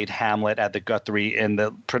had played Hamlet at the Guthrie in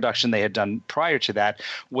the production they had done prior to that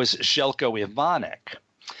was Željko Ivanek.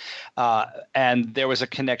 And there was a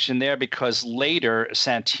connection there because later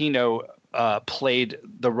Santino played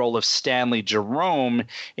the role of Stanley Jerome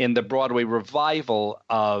in the Broadway revival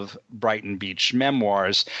of Brighton Beach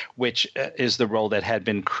Memoirs, which is the role that had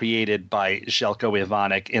been created by Željko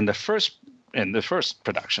Ivanek in the first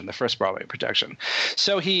production, the first Broadway production.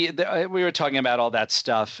 So we were talking about all that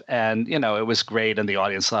stuff, and it was great, and the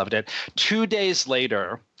audience loved it. 2 days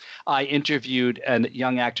later, I interviewed a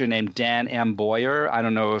young actor named Dan M. Boyer. I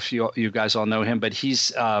don't know if you guys all know him, but he's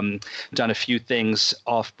done a few things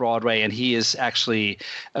off Broadway, and he is actually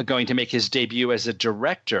going to make his debut as a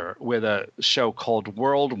director with a show called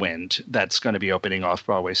Whirlwind that's going to be opening off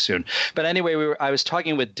Broadway soon. But anyway, I was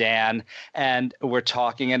talking with Dan, and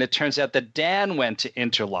and it turns out that Dan went to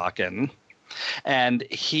Interlaken. And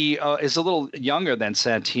he is a little younger than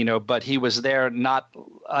Santino, but he was there not,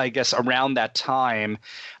 I guess, around that time.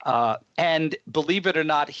 And believe it or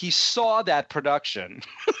not, he saw that production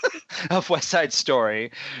of West Side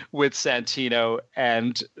Story with Santino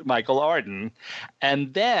and Michael Arden.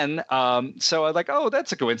 And then, so I was like, oh,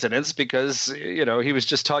 that's a coincidence because, he was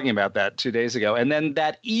just talking about that 2 days ago. And then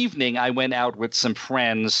that evening, I went out with some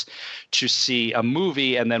friends to see a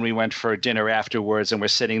movie. And then we went for dinner afterwards, and we're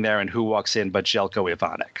sitting there, and who walks in but Jelko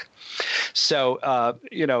Ivanek? So,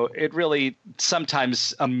 it really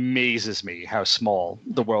sometimes amazes me how small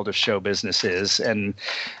the world of show business is. And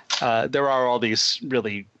there are all these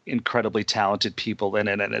really incredibly talented people in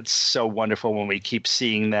it. And it's so wonderful when we keep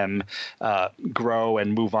seeing them grow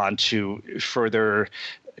and move on to further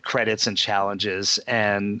credits and challenges.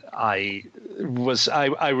 And I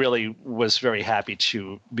really was very happy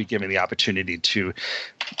to be given the opportunity to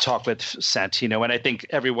talk with Santino. And I think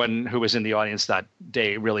everyone who was in the audience that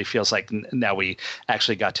day really feels like now we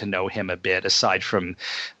actually got to know him a bit, aside from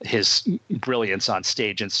his brilliance on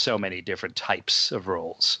stage in so many different types of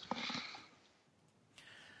roles.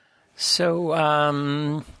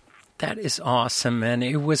 So that is awesome. And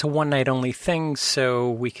it was a one-night only thing, so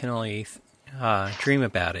we can only dream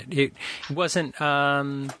about it. It wasn't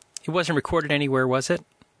recorded anywhere, was it?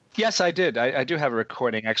 Yes, I did. I do have a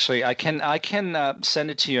recording. Actually, I can send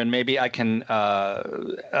it to you, and maybe I can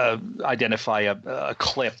identify a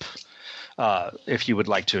clip if you would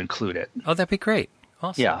like to include it. Oh, that'd be great.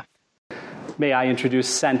 Awesome. Yeah. May I introduce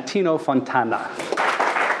Santino Fontana.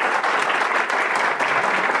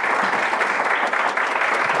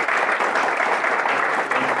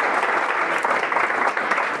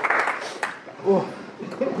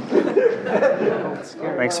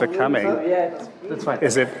 Thanks for coming. Yeah, that's fine.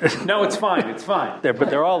 Is it? No, it's fine. It's fine.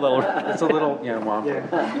 But they're all little. It's a little, well.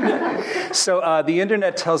 Yeah. So the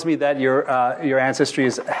internet tells me that your ancestry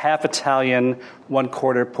is half Italian,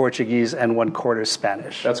 1/4 Portuguese, and 1/4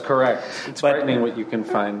 Spanish. That's correct. It's frightening what you can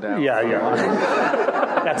find out.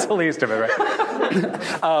 Yeah. That's the least of it,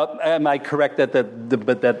 right? Am I correct that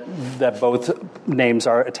that both names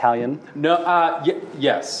are Italian? No.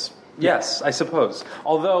 Yes. Yes, I suppose.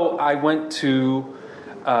 Although I went to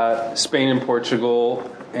Spain and Portugal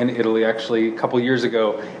and Italy actually a couple years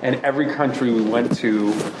ago, and every country we went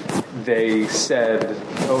to, they said,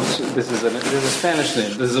 "Oh, this is a Spanish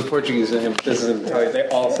name. This is a Portuguese name. This is an Italian." They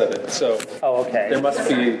all said it. So, okay. There must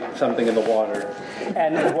be something in the water.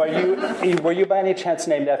 And were you by any chance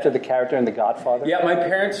named after the character in The Godfather? Yeah, my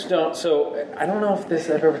parents don't. So I don't know if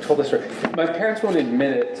I've ever told this story. My parents won't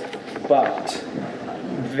admit it, but.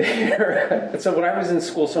 So when I was in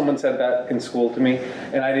school, someone said that in school to me,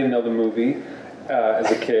 and I didn't know the movie as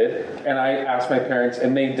a kid. And I asked my parents,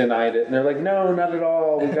 and they denied it. And they're like, "No, not at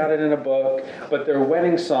all. We got it in a book." But their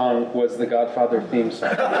wedding song was the Godfather theme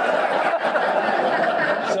song.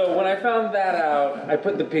 So when I found that out, I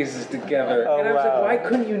put the pieces together. And I was like, why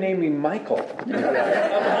couldn't you name me Michael?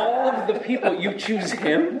 Of all of the people, you choose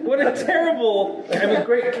him? What a terrible,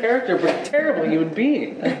 great character, but terrible human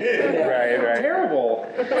being. Right. Terrible.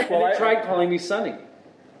 Well, they tried calling me Sonny.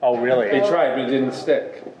 Oh, really? They tried, but it didn't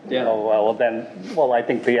stick. Yeah. Oh, well, I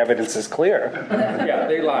think the evidence is clear. Yeah,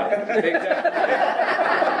 they lied.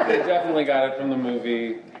 They definitely got it from the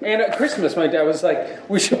movie. And at Christmas, my dad was like,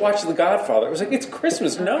 "We should watch The Godfather." I was like, "It's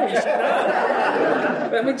Christmas. No, you should not.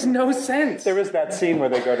 That makes no sense." There is that scene where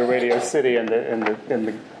they go to Radio City in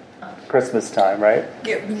the Christmas time, right?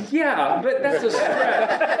 Yeah, but that's a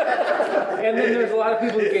stretch. And then there's a lot of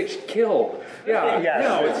people who get killed. Yeah. Yes,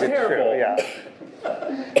 No, it's terrible. True, yeah.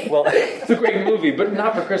 Well, it's a great movie, but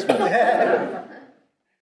not for Christmas.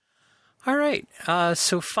 All right.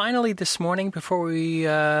 So finally this morning, before we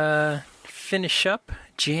finish up,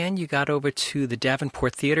 Jan, you got over to the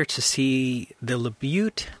Davenport Theater to see the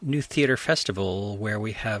LaBute New Theater Festival, where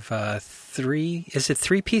we have three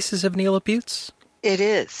pieces of Neil LaBute's? It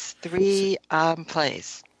is 3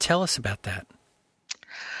 plays. Tell us about that.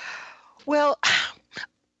 Well,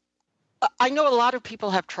 I know a lot of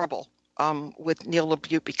people have trouble with Neil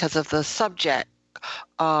LaBute because of the subject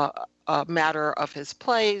matter of his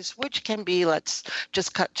plays, which can be, let's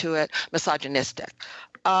just cut to it, misogynistic.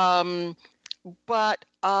 But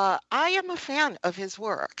I am a fan of his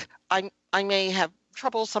work. I may have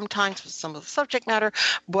trouble sometimes with some of the subject matter,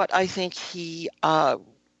 but I think he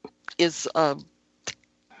is an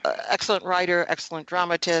excellent writer, excellent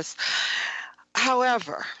dramatist.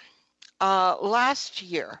 However, last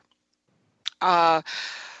year,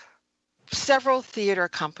 several theater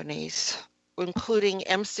companies, including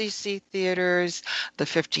MCC theaters, the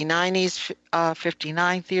 59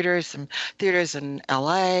 theaters, and theaters in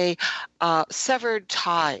LA, severed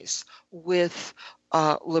ties with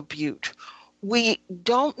LaBute. We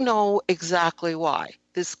don't know exactly why.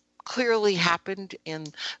 This clearly happened in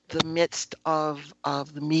the midst of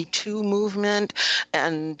the Me Too movement,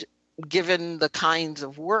 and given the kinds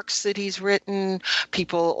of works that he's written,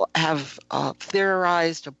 people have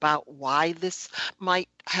theorized about why this might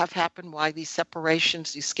have happened, why these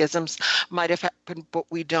separations, these schisms might have happened, but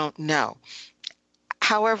we don't know.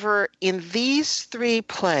 However, in these three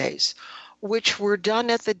plays, which were done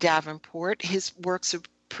at the Davenport, his works have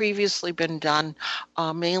previously been done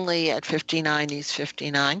mainly at 59 East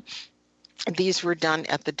 59. These were done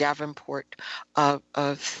at the Davenport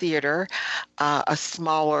Theater, a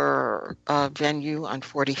smaller venue on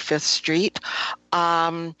 45th Street.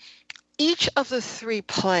 Each of the three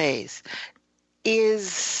plays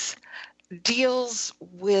deals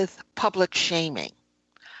with public shaming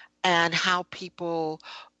and how people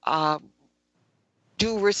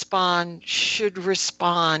do respond, should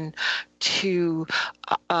respond to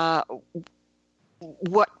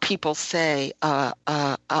what people say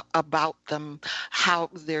about them, how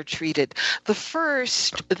they're treated. The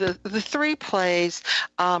three plays,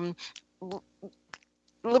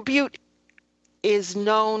 LaBute is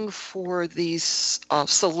known for these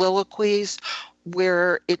soliloquies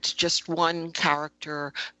where it's just one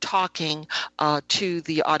character talking to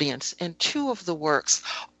the audience. And two of the works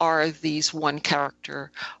are these one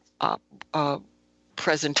character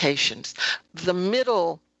presentations. The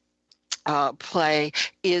middle play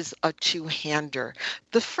is a two-hander.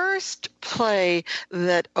 The first play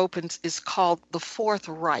that opens is called The Fourth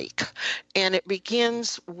Reich, and it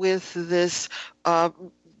begins with this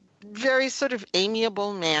very sort of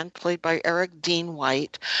amiable man played by Eric Dean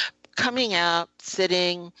White coming out,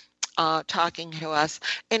 sitting, talking to us,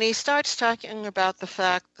 and he starts talking about the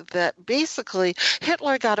fact that basically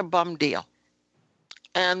Hitler got a bum deal.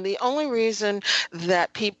 And the only reason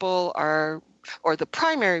that people are, or the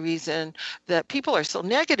primary reason that people are so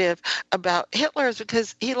negative about Hitler is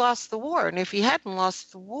because he lost the war. And if he hadn't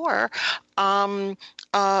lost the war,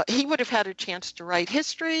 he would have had a chance to write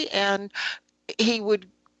history, and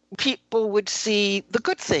people would see the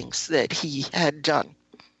good things that he had done.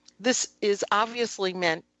 This is obviously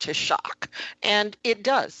meant to shock, and it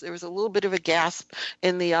does. There was a little bit of a gasp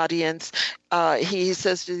in the audience. He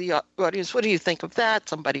says to the audience, "What do you think of that?"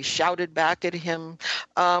 Somebody shouted back at him.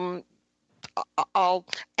 And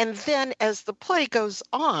then as the play goes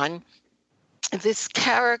on, this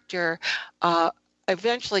character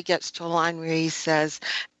eventually gets to a line where he says,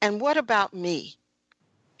 "And what about me?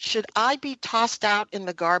 Should I be tossed out in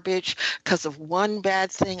the garbage because of one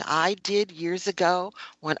bad thing I did years ago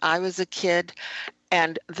when I was a kid?"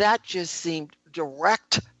 And that just seemed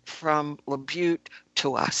direct from LaBute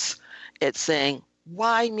to us. It's saying,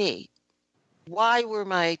 why me? Why were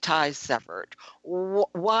my ties severed?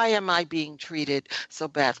 Why am I being treated so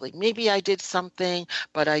badly? Maybe I did something,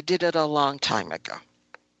 but I did it a long time ago.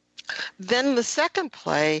 Then the second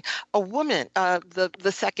play, a woman,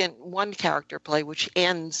 the second one character play, which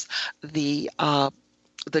ends the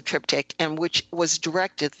triptych, and which was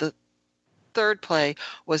directed, the third play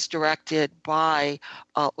was directed by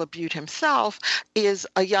LaBute himself, is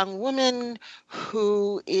a young woman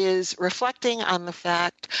who is reflecting on the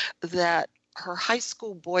fact that her high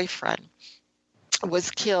school boyfriend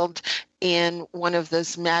was killed in one of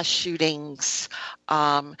those mass shootings,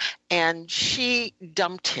 and she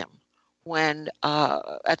dumped him when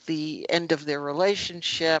at the end of their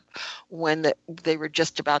relationship, when they were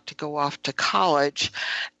just about to go off to college.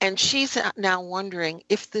 And she's now wondering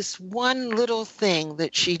if this one little thing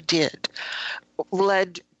that she did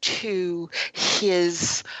led to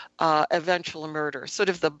his eventual murder, sort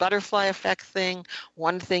of the butterfly effect thing.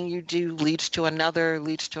 One thing you do leads to another,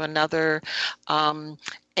 leads to another.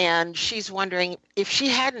 And she's wondering if she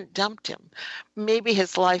hadn't dumped him, maybe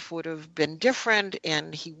his life would have been different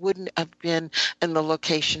and he wouldn't have been in the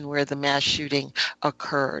location where the mass shooting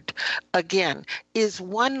occurred. Again, is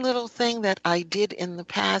one little thing that I did in the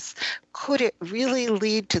past, could it really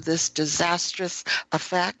lead to this disastrous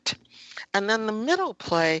effect? And then the middle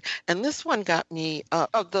play, and this one got me,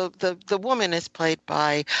 the woman is played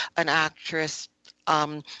by an actress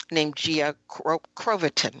named Gia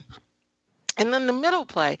Croverton. And then the middle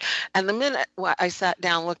play, and the minute I sat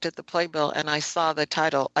down, looked at the playbill, and I saw the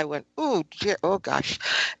title, I went, oh gosh.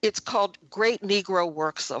 It's called Great Negro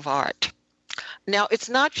Works of Art. Now, it's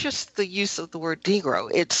not just the use of the word Negro.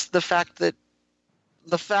 It's the fact that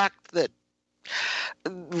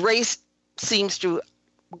race seems to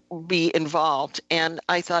be involved. And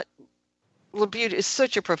I thought, LaBute is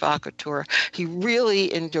such a provocateur. He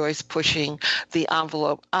really enjoys pushing the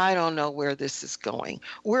envelope. I don't know where this is going.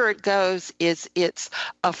 Where it goes is it's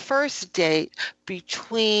a first date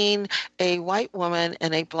between a white woman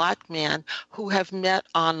and a black man who have met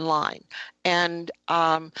online. And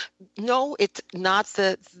no, it's not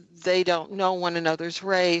that they don't know one another's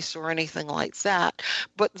race or anything like that,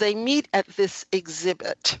 but they meet at this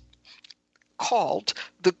exhibit called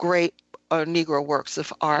The Great Negro Works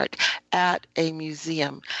of Art at a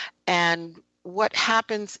museum. And what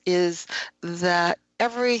happens is that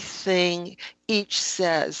everything each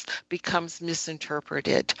says becomes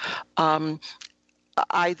misinterpreted,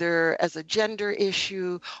 either as a gender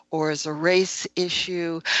issue or as a race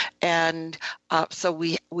issue, and so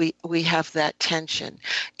we have that tension.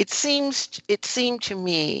 It seemed to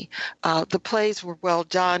me the plays were well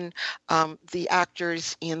done. The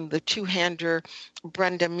actors in The Two-Hander,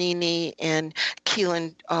 Brenda Meany and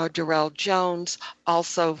Keelan Darrell Jones,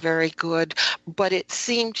 also very good. But it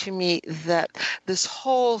seemed to me that this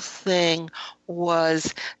whole thing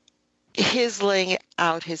was his laying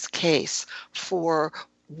out his case for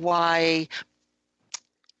why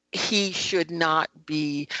he should not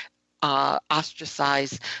be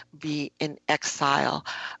ostracized, be in exile.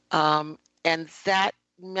 And that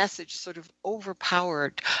message sort of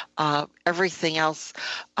overpowered everything else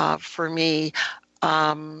for me.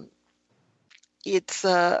 It's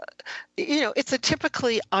it's a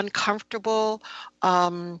typically uncomfortable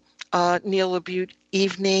Neil LaBute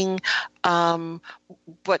evening,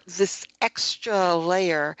 but this extra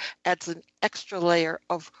layer adds an extra layer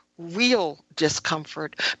of real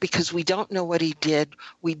discomfort because we don't know what he did.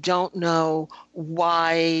 We don't know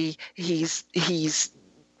why he's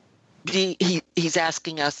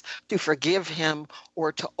asking us to forgive him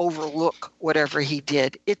or to overlook whatever he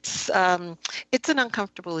did. It's an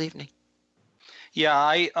uncomfortable evening. Yeah,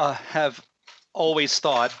 I have always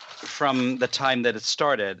thought from the time that it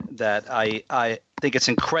started that I think it's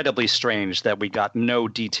incredibly strange that we got no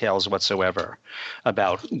details whatsoever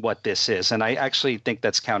about what this is. And I actually think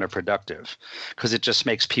that's counterproductive because it just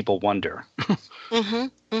makes people wonder.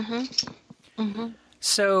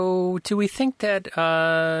 So do we think that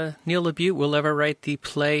Neil LaBute will ever write the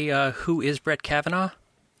play Who is Brett Kavanaugh?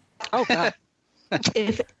 Oh, God.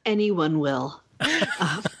 If anyone will.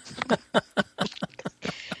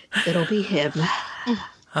 It'll be him.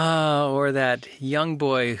 Or that young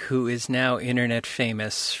boy who is now internet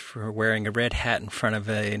famous for wearing a red hat in front of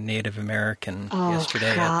a Native American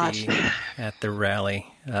yesterday at the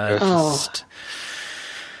rally.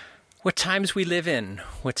 What times we live in.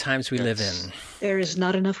 What times we live in. There is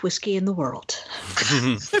not enough whiskey in the world.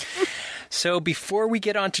 So before we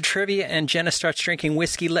get on to trivia and Jenna starts drinking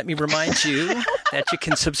whiskey, let me remind you that you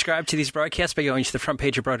can subscribe to these broadcasts by going to the front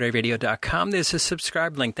page of BroadwayRadio.com. There's a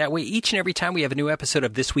subscribe link. That way, each and every time we have a new episode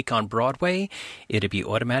of This Week on Broadway, it'll be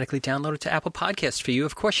automatically downloaded to Apple Podcasts for you.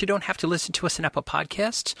 Of course, you don't have to listen to us in Apple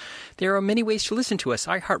Podcasts. There are many ways to listen to us.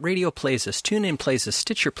 iHeartRadio plays us, TuneIn plays us,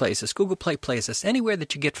 Stitcher plays us, Google Play plays us. Anywhere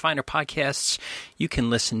that you get finer podcasts, you can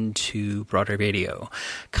listen to Broadway Radio.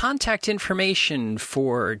 Contact information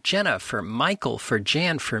for Jenna, for Michael, for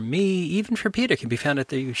Jan, for me, even for Peter can be found at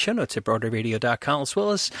the show notes at BroadwayRadio.com, as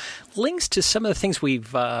well as links to some of the things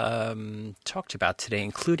we've talked about today,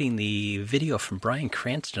 including the video from Bryan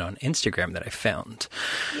Cranston on Instagram that I found.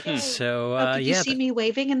 So, did you see me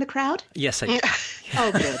waving in the crowd? Yes, I did.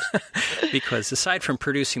 Oh, good. Because aside from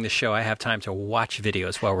producing the show, I have time to watch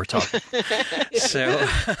videos while we're talking. So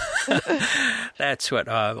that's what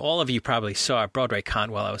all of you probably saw at BroadwayCon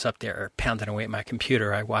while I was up there pounding away at my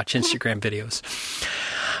computer. I watch Instagram videos.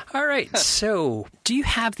 All right. So do you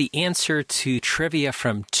have the answer to trivia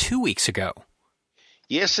from 2 weeks ago?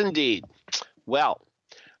 Yes, indeed. Well,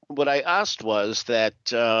 what I asked was that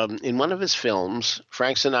in one of his films,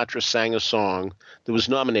 Frank Sinatra sang a song that was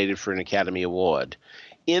nominated for an Academy Award.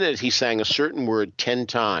 In it, he sang a certain word 10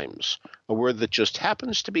 times, a word that just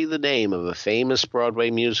happens to be the name of a famous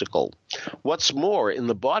Broadway musical. What's more, in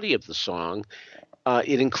the body of the song,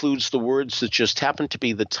 It includes the words that just happen to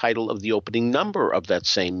be the title of the opening number of that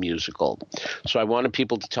same musical. So I wanted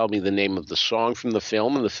people to tell me the name of the song from the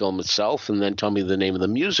film and the film itself, and then tell me the name of the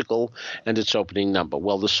musical and its opening number.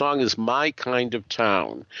 Well, the song is My Kind of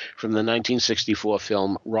Town from the 1964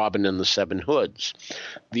 film Robin and the Seven Hoods.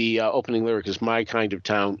 The opening lyric is My Kind of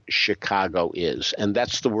Town, Chicago is. And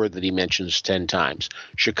that's the word that he mentions 10 times,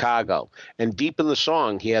 Chicago. And deep in the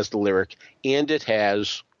song, he has the lyric, and it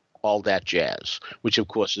has all that jazz, which, of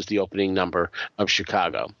course, is the opening number of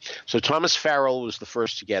Chicago. So Thomas Farrell was the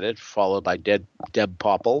first to get it, followed by Deb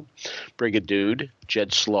Popple, Brigadude,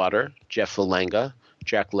 Jed Slaughter, Jeff Valenga,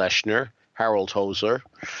 Jack Leshner, Harold Hoser,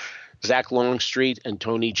 Zach Longstreet, and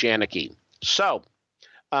Tony Janicki. So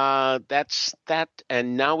that's that.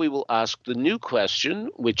 And now we will ask the new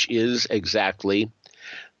question, which is exactly,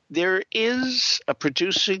 there is a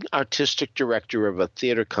producing artistic director of a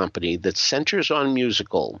theater company that centers on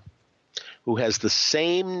musical who has the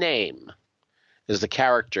same name as the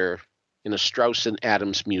character in a Strauss and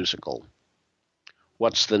Adams musical.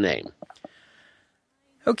 What's the name?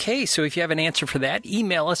 Okay, so if you have an answer for that,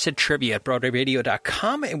 email us at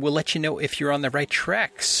trivia@broadwayradio.com, and we'll let you know if you're on the right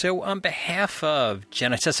track. So on behalf of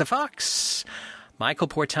Jenna Tessa Fox, Michael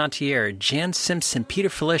Portantiere, Jan Simpson, Peter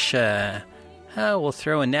Felicia, we'll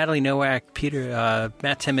throw in Natalie Nowak,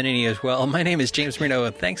 Matt Timonini as well. My name is James Marino,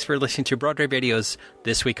 and thanks for listening to Broadway Radio's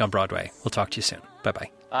This Week on Broadway. We'll talk to you soon.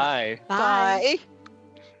 Bye-bye. Bye. Bye.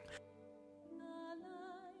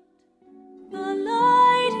 The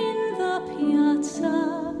light in the piazza,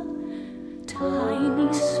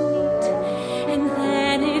 tiny, sweet, and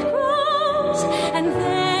then it grows, and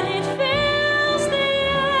then it fills the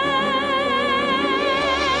air.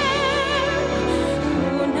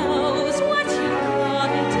 Who knows what you call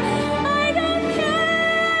it? I don't care.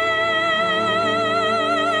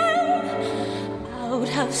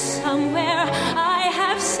 Out of